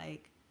was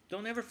like,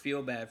 Don't ever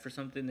feel bad for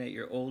something that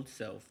your old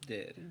self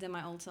did. that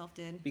my old self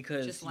did.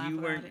 Because Just laugh you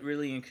about weren't it.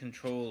 really in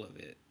control of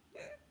it.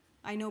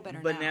 I know better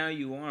But now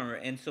you are.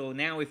 And so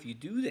now if you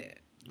do that,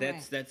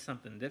 that's Right.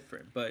 something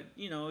different. But,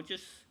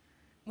 just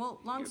Well,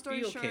 long You're- story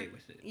be short, okay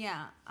with it.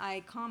 yeah,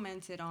 I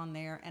commented on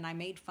there and I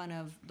made fun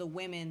of the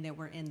women that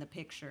were in the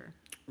picture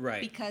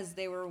right. because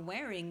they were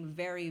wearing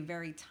very,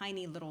 very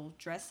tiny little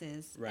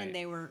dresses Right. and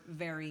they were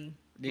very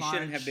They large,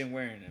 shouldn't have been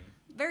wearing them.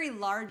 very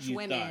large You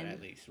women. thought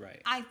at least,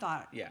 right. I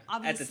thought, Yeah, at the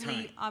obviously,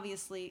 time.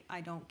 obviously,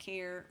 I don't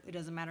care. It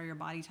doesn't matter your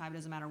body type. It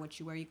doesn't matter what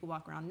you wear. You can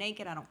walk around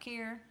naked. I don't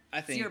care. I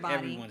It's think your body.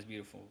 everyone's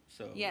beautiful.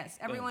 So Yes,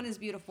 everyone boom. is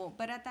beautiful.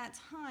 But at that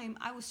time,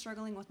 I was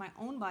struggling with my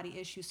own body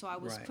issues, so I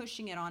was Right.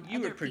 pushing it on You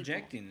other were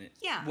projecting it.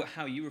 Yeah.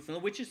 How you were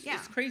feeling, which is Yeah.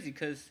 it's crazy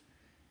because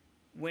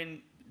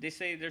when they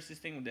say there's this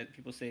thing that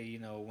people say,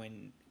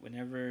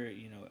 whenever,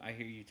 I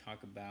hear you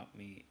talk about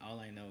me, all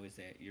I know is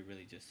that you're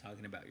really just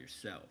talking about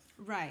yourself.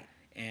 Right.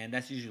 And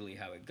that's usually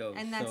how it goes.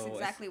 And that's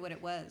exactly what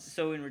it was.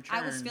 So in return,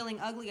 I was feeling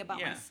ugly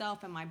about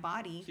myself and my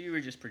body. So you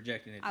were just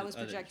projecting it to I was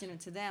projecting it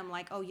to them,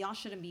 like, oh, y'all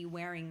shouldn't be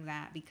wearing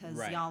that because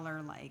y'all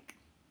are like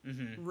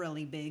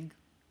really big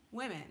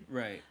women.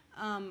 Right.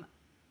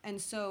 And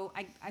so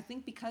I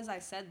think because I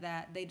said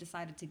that, they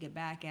decided to get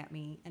back at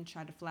me and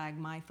try to flag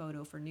my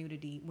photo for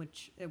nudity,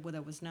 which there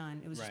was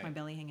none. It was just my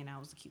belly hanging out.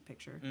 It was a cute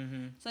picture.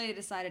 So they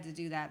decided to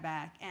do that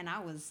back, and I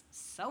was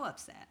so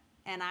upset.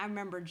 And I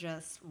remember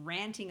just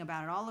ranting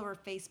about it all over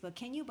Facebook.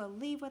 Can you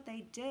believe what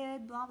they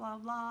did? Blah, blah,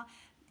 blah.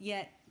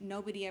 Yet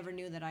nobody ever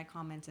knew that I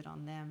commented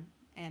on them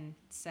and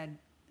said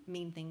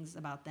mean things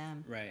about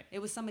them. Right. It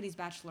was somebody's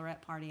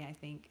bachelorette party, I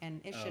think,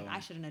 and I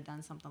shouldn't have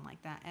done something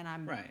like that. And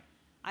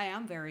I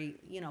am very,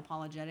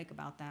 apologetic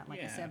about that,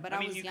 like I said. But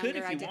I was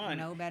younger, I didn't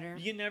know better.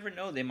 You never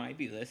know; they might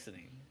be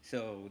listening.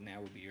 So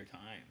now would be your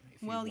time.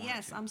 Well,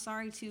 yes, I'm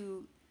sorry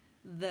to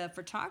the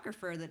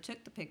photographer that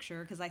took the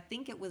picture, because I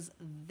think it was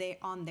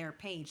on their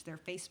page, their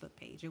Facebook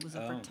page. It was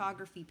a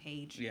photography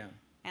page. Yeah.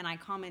 And I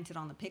commented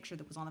on the picture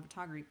that was on the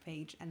photography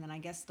page, and then I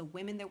guess the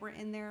women that were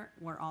in there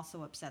were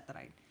also upset that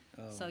I.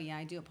 So yeah,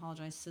 I do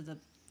apologize to the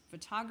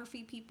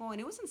photography people,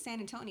 and it was in San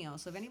Antonio.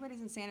 So if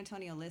anybody's in San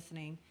Antonio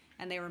listening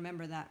and they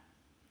remember that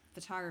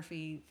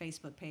photography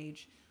Facebook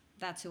page,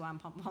 that's who I'm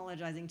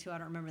apologizing to. I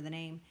don't remember the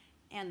name,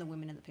 and the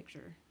women in the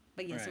picture.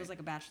 But yes, it was like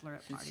a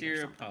bachelorette party.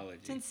 Sincere apology.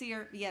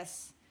 Sincere,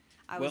 yes.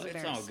 Well,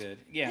 it's all good.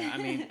 Yeah, I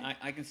mean,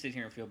 I can sit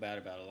here and feel bad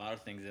about a lot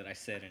of things that I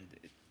said and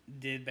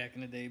did back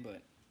in the day,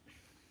 but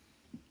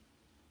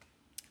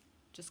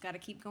just got to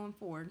keep going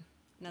forward.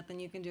 Nothing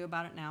you can do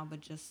about it now, but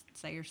just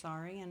say you're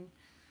sorry, and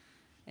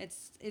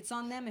it's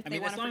on them if they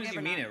want to forgive or not. As long as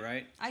you mean it,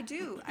 right? I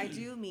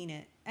do mean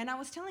it. And I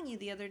was telling you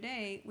the other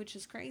day, which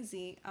is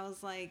crazy. I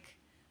was like,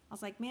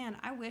 man,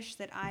 I wish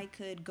that I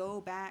could go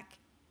back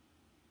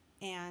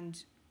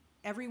and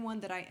everyone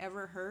that I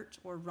ever hurt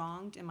or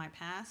wronged in my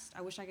past,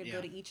 I wish I could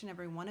go to each and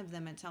every one of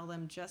them and tell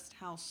them just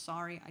how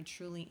sorry I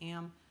truly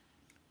am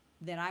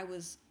that I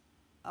was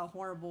a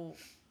horrible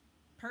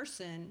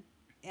person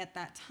at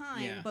that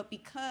time. But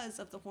because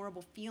of the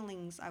horrible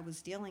feelings I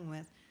was dealing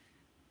with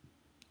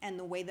and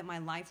the way that my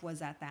life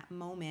was at that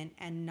moment,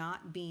 and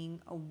not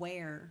being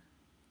aware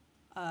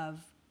of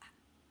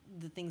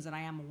the things that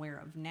I am aware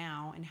of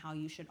now, and how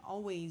you should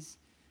always,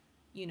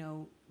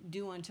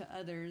 do unto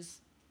others,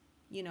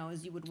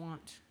 as you would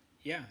want.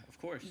 Yeah, of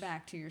course.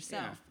 Back to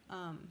yourself.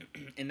 Yeah.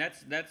 And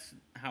that's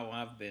how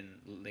I've been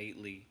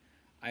lately.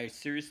 I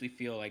seriously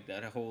feel like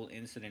that whole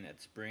incident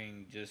at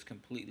Spring just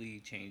completely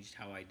changed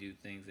how I do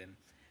things and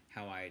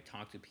how I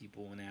talk to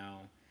people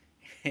now.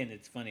 And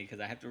it's funny because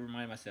I have to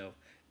remind myself,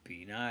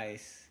 be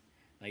nice.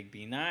 Like,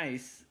 be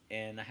nice.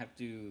 And I have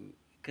to,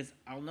 because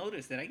I'll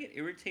notice that I get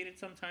irritated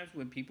sometimes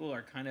when people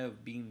are kind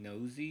of being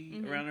nosy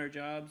around our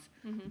jobs,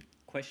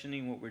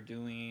 questioning what we're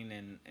doing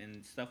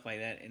and stuff like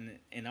that.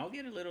 And I'll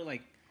get a little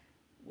like,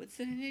 what's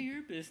in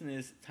your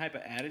business type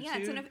of attitude. Yeah,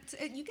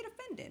 you get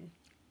offended.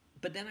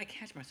 But then I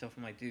catch myself,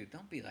 I'm like, dude,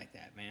 don't be like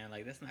that, man.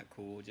 Like, that's not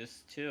cool.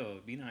 Just chill.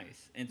 Be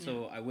nice. And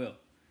so I will.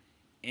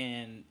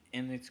 And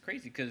it's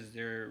crazy because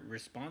their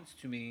response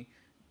to me,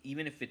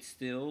 even if it's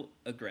still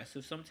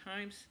aggressive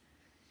sometimes,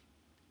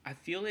 I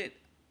feel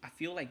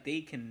like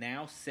they can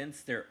now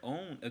sense their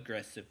own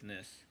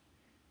aggressiveness.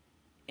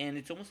 And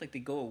it's almost like they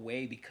go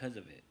away because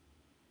of it.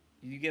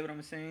 You get what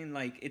I'm saying?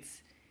 Like,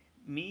 it's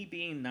me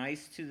being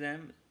nice to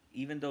them,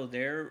 even though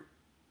they're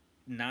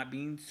not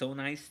being so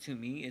nice to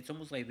me. It's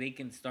almost like they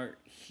can start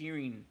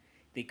hearing,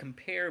 they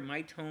compare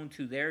my tone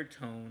to their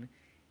tone,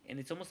 and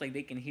it's almost like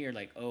they can hear,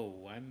 like, oh,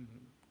 I'm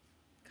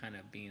kind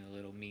of being a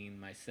little mean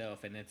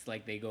myself, and it's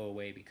like they go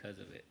away because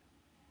of it.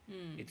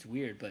 It's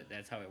weird, but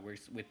that's how it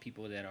works with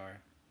people that are,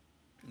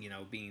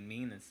 being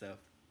mean and stuff.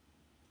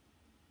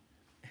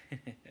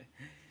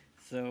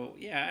 So,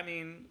 yeah, I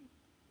mean,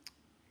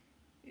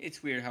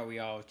 it's weird how we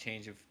all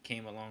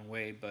came a long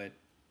way, but,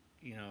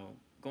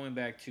 going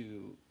back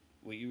to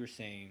what you were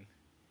saying,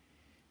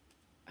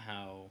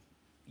 how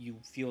you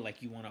feel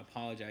like you want to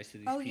apologize to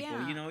these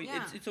people.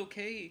 It's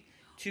okay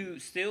to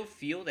still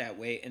feel that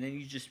way, and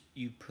then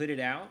you put it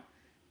out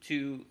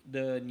to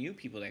the new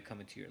people that come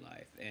into your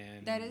life,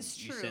 and that is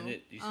true. You send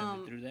it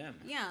through them.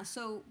 Yeah.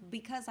 So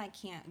because I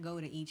can't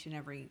go to each and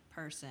every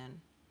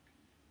person,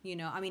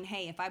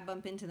 hey, if I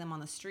bump into them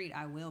on the street,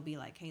 I will be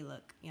like, hey,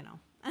 look,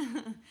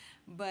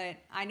 but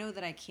I know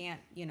that I can't,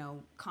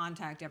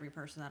 contact every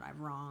person that I've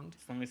wronged.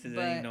 As long as there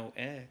ain't no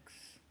ex.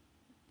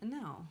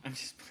 No. I'm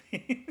just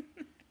playing.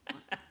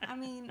 I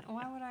mean,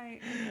 why would I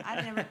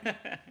never,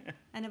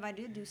 and if I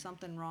did do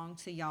something wrong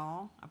to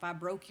y'all, if I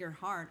broke your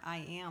heart,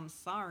 I am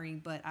sorry,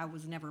 but I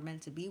was never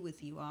meant to be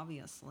with you,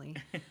 obviously.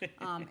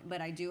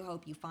 But I do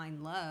hope you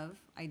find love.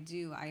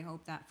 I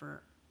hope that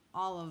for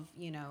all of,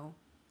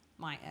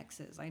 my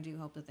exes, I do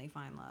hope that they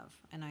find love.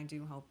 And I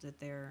do hope that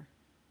they're,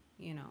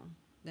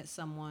 that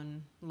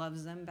someone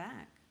loves them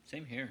back.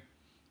 Same here.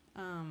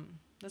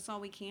 That's all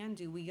we can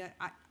do.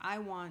 I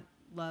want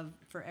love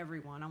for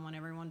everyone. I want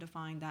everyone to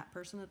find that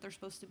person that they're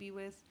supposed to be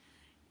with.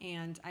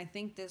 And I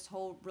think this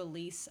whole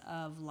release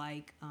of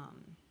like,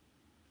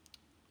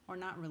 or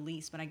not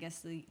release, but I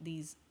guess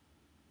these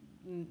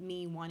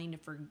me wanting to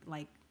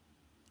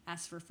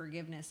ask for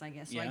forgiveness, I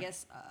guess. So I Yeah.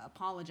 guess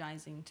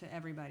apologizing to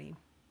everybody.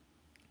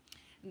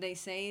 They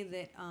say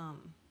that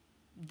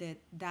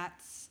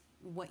that's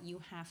what you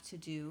have to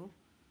do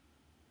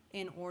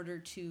in order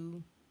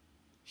to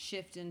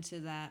shift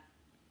into that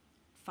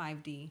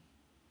 5D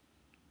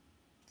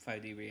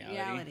 5D reality.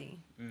 reality.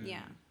 Mm.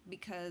 Yeah,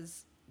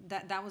 because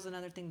that was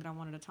another thing that I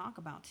wanted to talk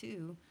about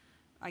too.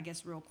 I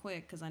guess real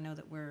quick because I know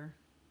that we're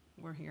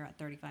here at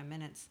 35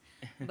 minutes.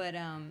 But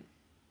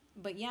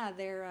yeah,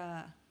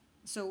 they're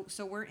so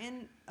we're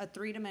in a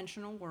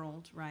three-dimensional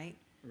world, right?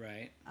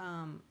 Right.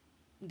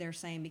 They're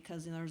saying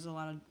because there's a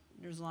lot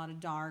of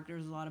dark,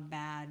 there's a lot of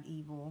bad,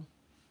 evil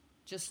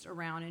just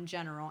around in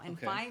general. And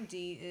Okay.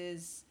 5D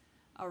is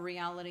a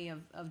reality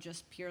of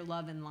just pure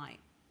love and light.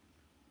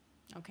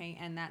 Okay,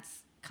 and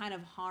that's kind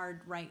of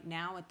hard right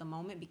now at the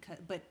moment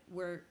but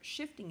we're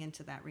shifting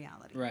into that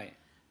reality. Right.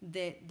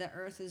 That the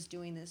earth is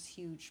doing this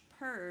huge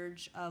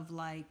purge of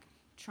like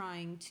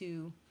trying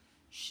to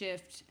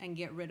shift and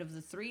get rid of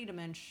the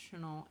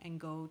three-dimensional and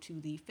go to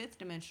the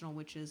fifth-dimensional,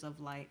 which is of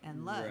light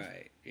and love.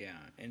 Right. Yeah.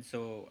 And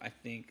so I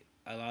think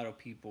a lot of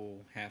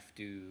people have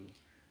to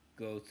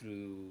go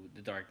through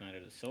the dark night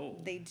of the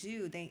soul. They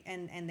do.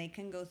 And they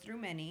can go through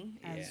many,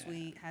 as Yeah.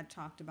 we had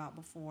talked about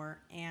before.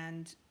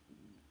 And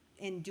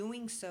in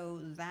doing so,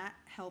 that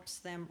helps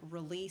them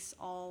release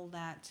all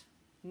that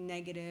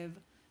negative,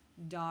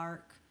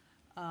 dark,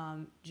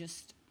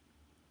 just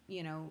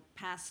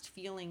past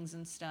feelings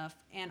and stuff.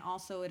 And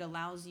also, it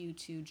allows you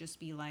to just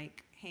be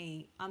like,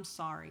 "Hey, I'm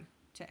sorry"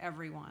 to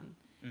everyone.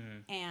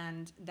 Mm-hmm.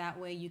 And that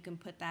way, you can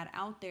put that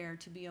out there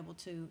to be able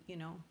to,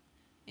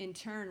 in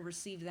turn,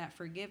 receive that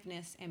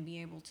forgiveness and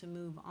be able to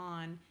move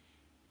on,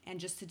 and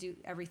just to do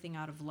everything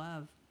out of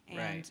love. And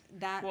Right.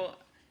 that Well,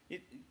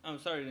 I'm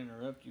sorry to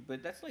interrupt you,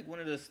 but that's like one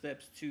of the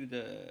steps to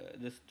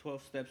the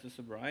 12 steps of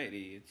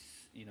sobriety.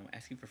 It's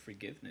asking for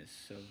forgiveness.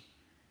 So,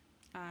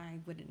 I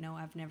wouldn't know.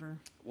 I've never.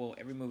 well,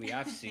 every movie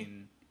I've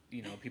seen,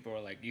 people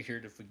are like, "You're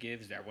here to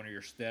forgive." Is that one of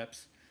your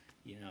steps?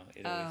 It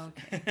always.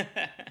 Okay.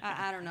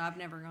 I don't know. I've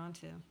never gone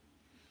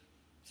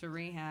to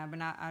rehab,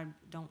 and I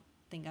don't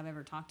think I've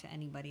ever talked to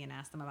anybody and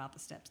asked them about the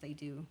steps they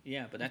do.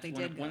 Yeah, but If that's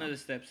they one go. of the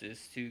steps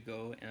is to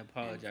go and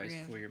apologize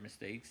forgive. for your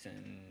mistakes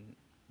and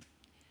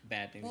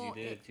bad things you Well,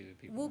 did to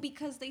people. Well,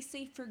 because they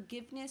say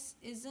forgiveness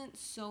isn't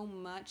so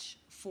much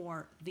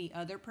for the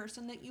other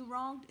person that you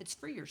wronged; it's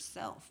for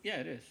yourself. Yeah,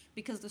 it is.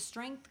 Because the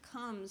strength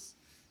comes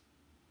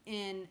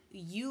in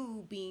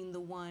you being the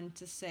one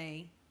to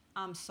say,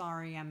 "I'm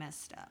sorry, I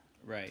messed up.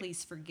 Right.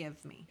 Please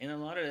forgive me." And a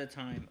lot of the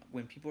time,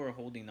 when people are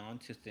holding on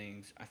to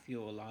things, I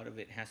feel a lot of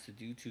it has to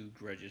do to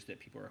grudges that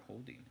people are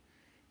holding.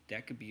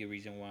 That could be a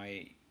reason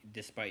why,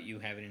 despite you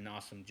having an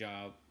awesome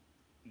job,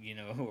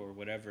 or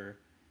whatever,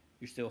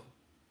 you're still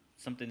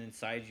something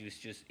inside you is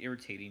just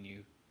irritating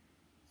you.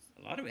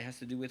 A lot of it has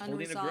to do with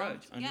holding a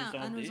grudge,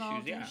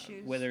 unresolved issues.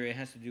 issues. Whether it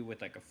has to do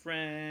with like a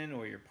friend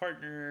or your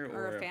partner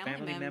or a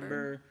family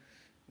member,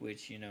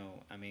 which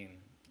I mean,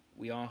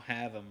 we all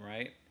have them,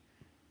 right?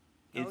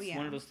 It's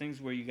one of those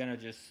things where you gotta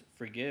just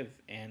forgive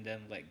and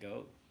then let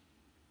go.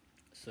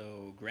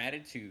 So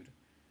gratitude,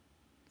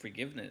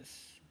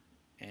 forgiveness,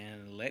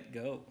 and let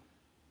go.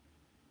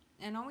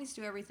 And always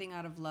do everything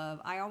out of love.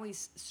 I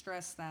always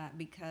stress that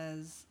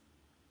because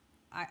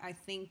I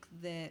think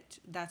that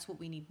that's what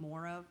we need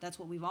more of. That's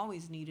what we've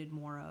always needed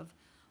more of.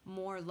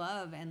 More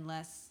love and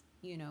less,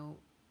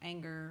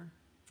 anger,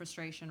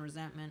 frustration,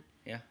 resentment.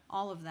 Yeah.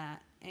 All of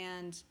that.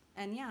 And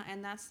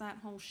that's that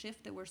whole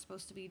shift that we're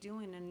supposed to be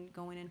doing and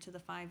going into the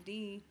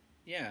 5D.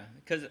 Yeah,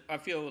 because I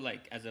feel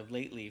like as of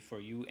lately for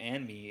you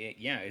and me,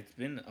 it's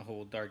been a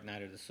whole dark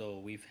night of the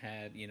soul. We've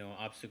had,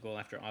 obstacle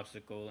after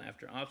obstacle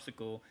after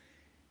obstacle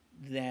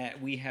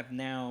that we have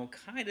now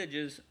kind of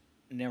just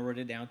narrowed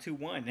it down to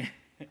one.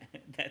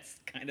 That's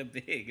kind of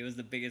big. It was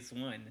the biggest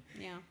one.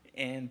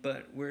 Yeah.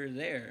 But we're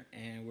there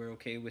and we're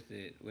okay with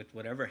it, with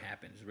whatever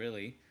happens,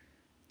 really.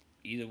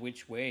 Either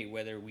which way,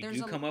 whether we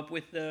do come up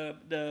with the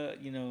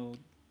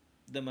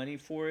money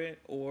for it,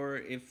 or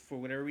if for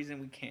whatever reason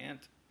we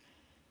can't,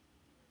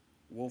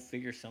 we'll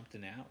figure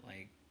something out.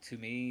 Like, to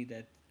me,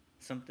 that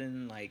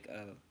something like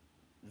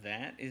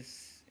that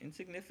is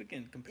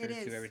insignificant compared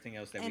to everything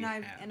else that we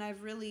have. And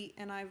I've really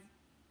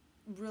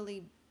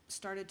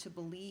started to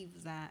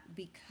believe that,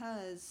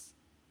 because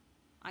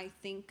I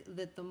think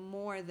that the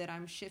more that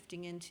I'm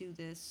shifting into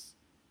this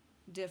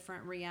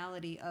different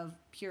reality of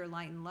pure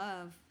light and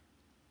love,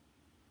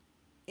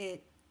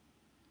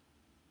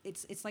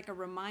 it's like a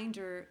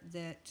reminder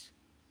that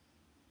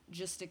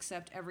just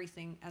accept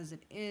everything as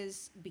it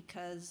is,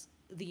 because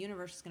the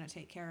universe is going to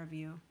take care of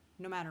you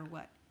no matter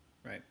what.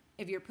 Right.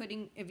 If you're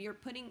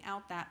putting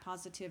out that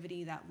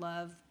positivity, that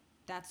love,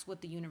 that's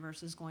what the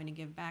universe is going to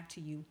give back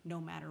to you no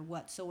matter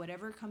what. So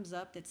whatever comes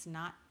up that's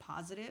not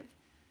positive,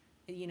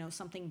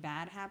 something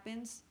bad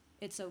happens,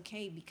 it's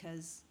okay,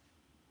 because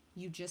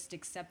You just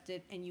accept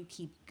it and you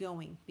keep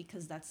going,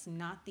 because that's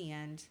not the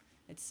end.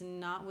 It's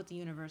not what the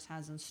universe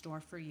has in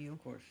store for you.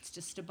 Of course. It's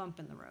just a bump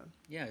in the road.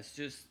 Yeah, it's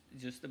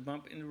just a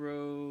bump in the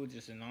road,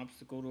 just an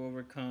obstacle to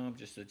overcome,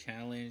 just a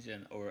challenge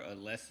or a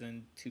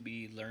lesson to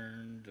be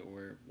learned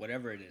or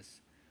whatever it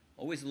is.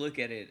 Always look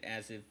at it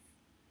as if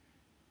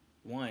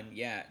one,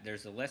 yeah,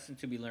 there's a lesson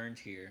to be learned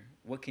here.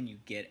 What can you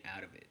get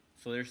out of it?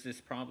 So there's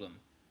this problem.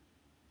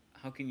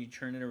 How can you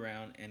turn it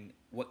around, and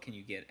what can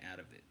you get out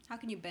of it? How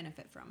can you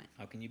benefit from it?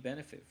 How can you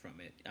benefit from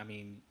it? I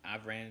mean,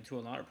 I've ran into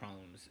a lot of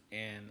problems,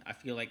 and I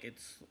feel like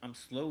I'm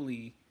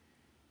slowly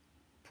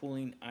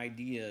pulling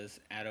ideas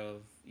out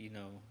of,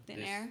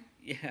 Thin air?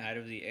 Yeah, out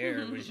of the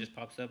air, where it just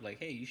pops up like,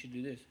 hey, you should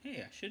do this.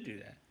 Hey, I should do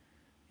that.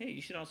 Hey,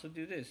 you should also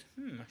do this.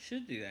 I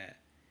should do that.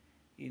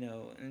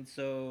 And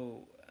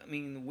so, I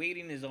mean,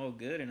 waiting is all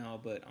good and all,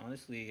 but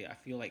honestly, I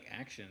feel like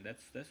action,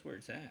 that's where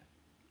it's at.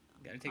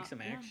 You gotta take some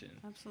action.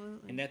 Yeah,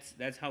 absolutely. And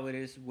that's how it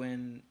is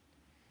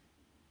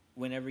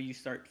whenever you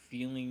start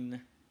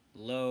feeling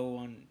low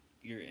on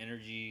your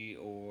energy,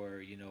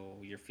 or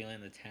you're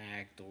feeling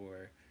attacked,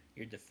 or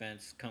your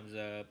defense comes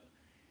up.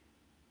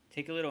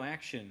 Take a little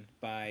action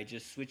by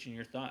just switching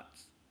your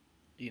thoughts.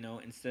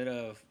 Instead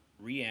of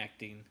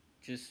reacting,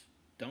 just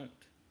don't.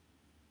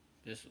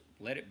 Just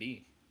let it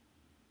be.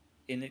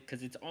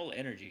 Because it's all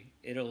energy.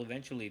 It'll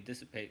eventually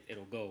dissipate.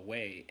 It'll go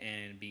away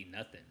and be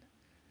nothing.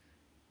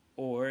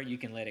 Or you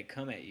can let it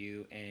come at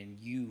you and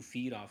you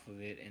feed off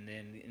of it, and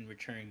then in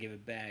return give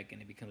it back,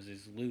 and it becomes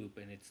this loop,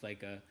 and it's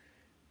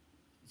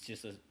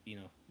just a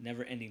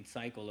never-ending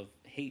cycle of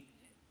hate,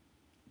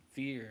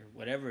 fear,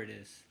 whatever it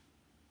is.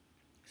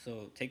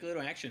 So take a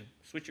little action.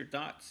 Switch your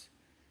thoughts.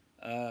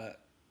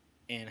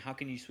 And how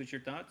can you switch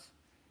your thoughts?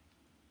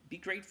 Be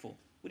grateful.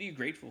 What are you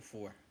grateful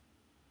for?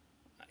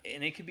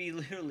 And it could be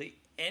literally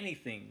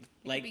anything,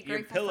 like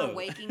your pillow. For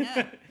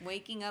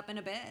waking up in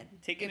a bed,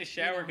 taking a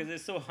shower because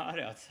it's so hot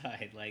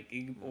outside,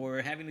 or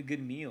having a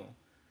good meal,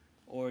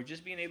 or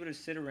just being able to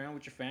sit around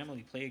with your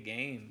family, play a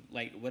game,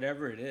 like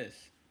whatever it is.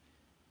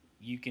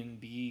 You can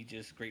be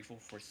just grateful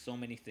for so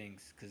many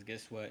things, because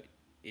guess what?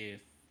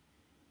 If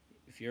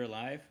you're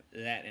alive,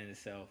 that in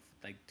itself,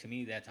 to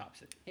me, that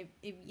tops it.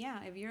 If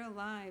you're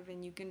alive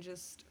and you can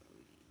just,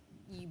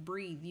 you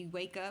breathe, you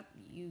wake up,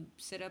 you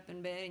sit up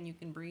in bed and you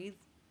can breathe.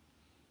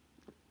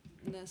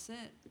 That's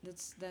it.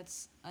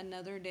 That's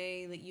another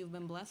day that you've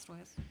been blessed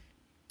with.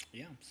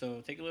 Yeah. So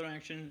take a little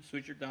action.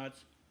 Switch your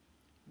thoughts.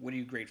 What are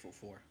you grateful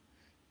for?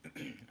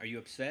 Are you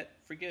upset?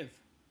 Forgive.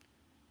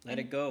 Let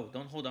it go.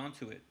 Don't hold on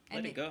to it.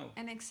 Let it go.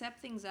 And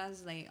accept things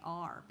as they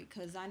are,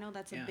 because I know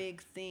that's a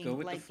big thing. Go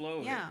with the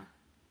flow. Yeah.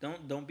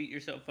 Don't beat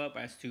yourself up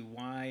as to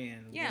why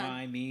and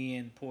why me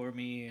and poor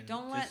me, and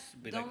don't let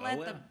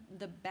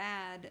the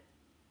bad,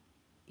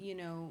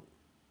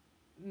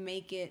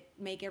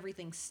 make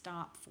everything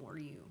stop for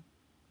you.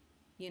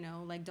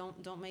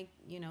 Don't make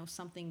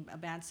a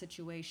bad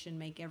situation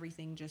make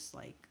everything just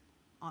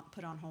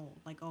put on hold.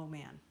 Oh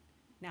man,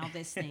 now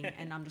this thing,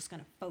 and I'm just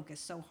gonna focus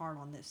so hard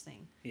on this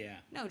thing. Yeah.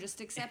 No,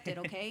 just accept it.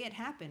 Okay, it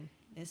happened.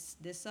 This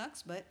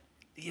sucks, but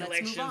the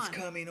election's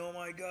coming. Oh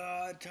my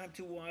God, time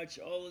to watch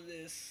all of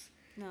this.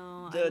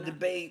 No, the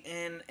debate,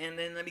 and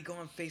then let me go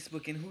on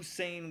Facebook, and who's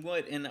saying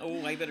what, and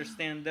I better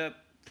stand up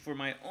for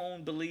my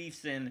own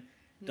beliefs, and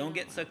don't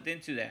get sucked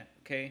into that.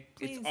 Okay,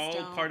 please it's all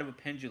don't. part of a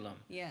pendulum.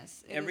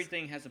 Yes,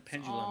 everything has a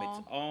pendulum. It's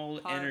all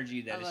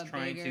energy that is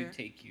trying to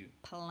take you.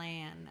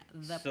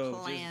 The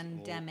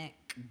plandemic.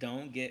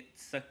 Don't get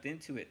sucked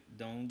into it.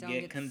 Don't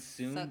get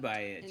consumed by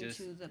it.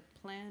 Just the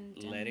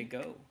plandemic. Let it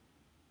go,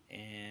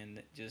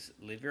 and just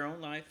live your own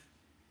life.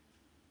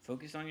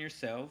 Focus on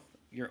yourself,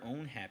 your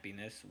own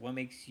happiness. What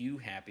makes you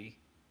happy?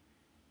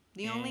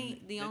 The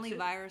only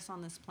virus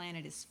on this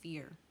planet is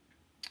fear.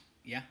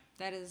 Yeah.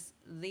 That is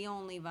the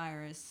only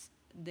virus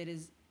that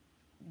is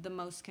the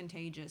most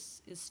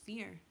contagious, is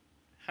fear.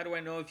 How do I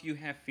know if you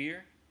have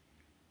fear?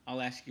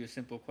 I'll ask you a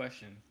simple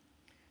question.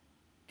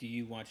 Do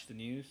you watch the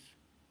news?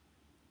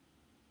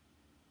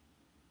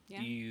 Yeah.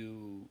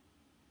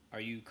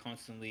 Are you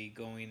constantly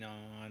going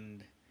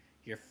on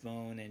your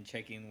phone and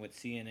checking what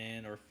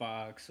CNN or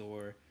Fox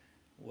or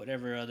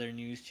whatever other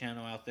news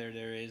channel out there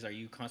is? Are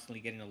you constantly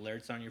getting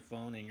alerts on your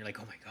phone and you're like,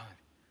 oh my God,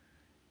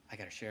 I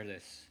gotta share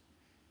this?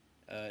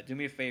 Do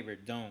me a favor,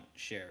 don't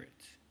share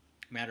it.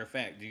 Matter of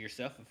fact, do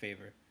yourself a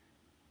favor.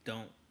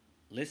 Don't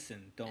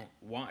listen, don't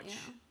watch.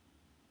 Yeah.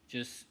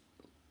 Just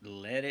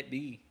let it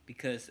be,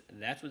 because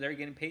that's what they're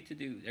getting paid to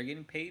do. They're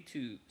getting paid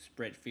to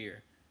spread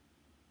fear.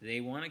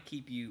 They want to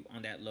keep you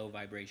on that low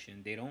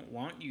vibration. They don't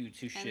want you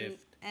to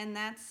shift. And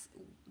that's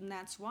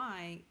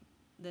why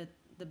the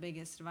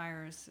biggest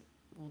virus,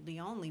 the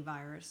only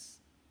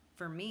virus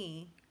for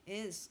me,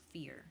 is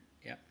fear.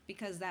 Yeah.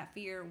 Because that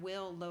fear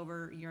will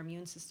lower your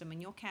immune system,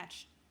 and you'll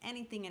catch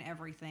anything and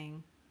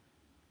everything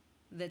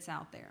that's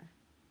out there.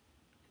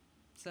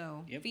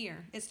 So,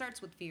 fear. It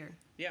starts with fear.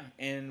 Yeah.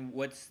 And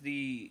what's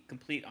the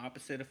complete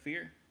opposite of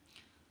fear?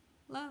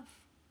 Love.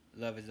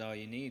 Love is all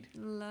you need.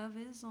 Love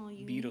is all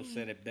you Beatles need.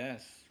 said it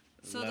best.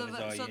 Love is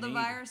all So you the need.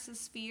 virus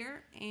is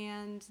fear,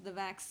 and the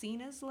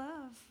vaccine is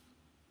love.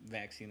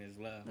 Vaccine is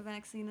love. The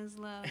vaccine is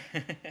love.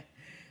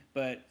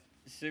 But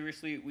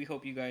seriously, we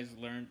hope you guys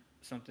learned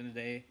something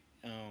today.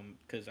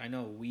 Because I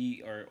know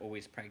we are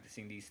always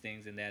practicing these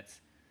things, and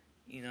that's,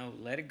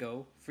 let it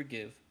go,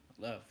 forgive,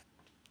 love.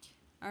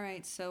 All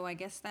right, so I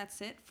guess that's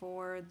it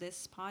for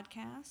this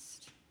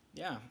podcast.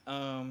 Yeah,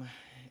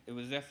 it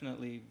was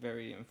definitely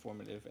very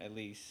informative, at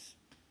least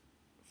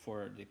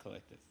for the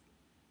collective.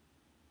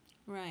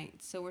 Right,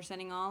 so we're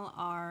sending all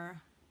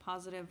our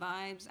positive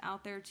vibes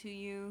out there to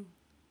you.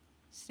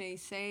 Stay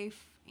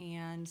safe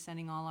and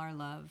sending all our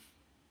love.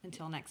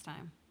 Until next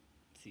time.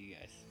 See you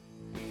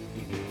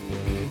guys.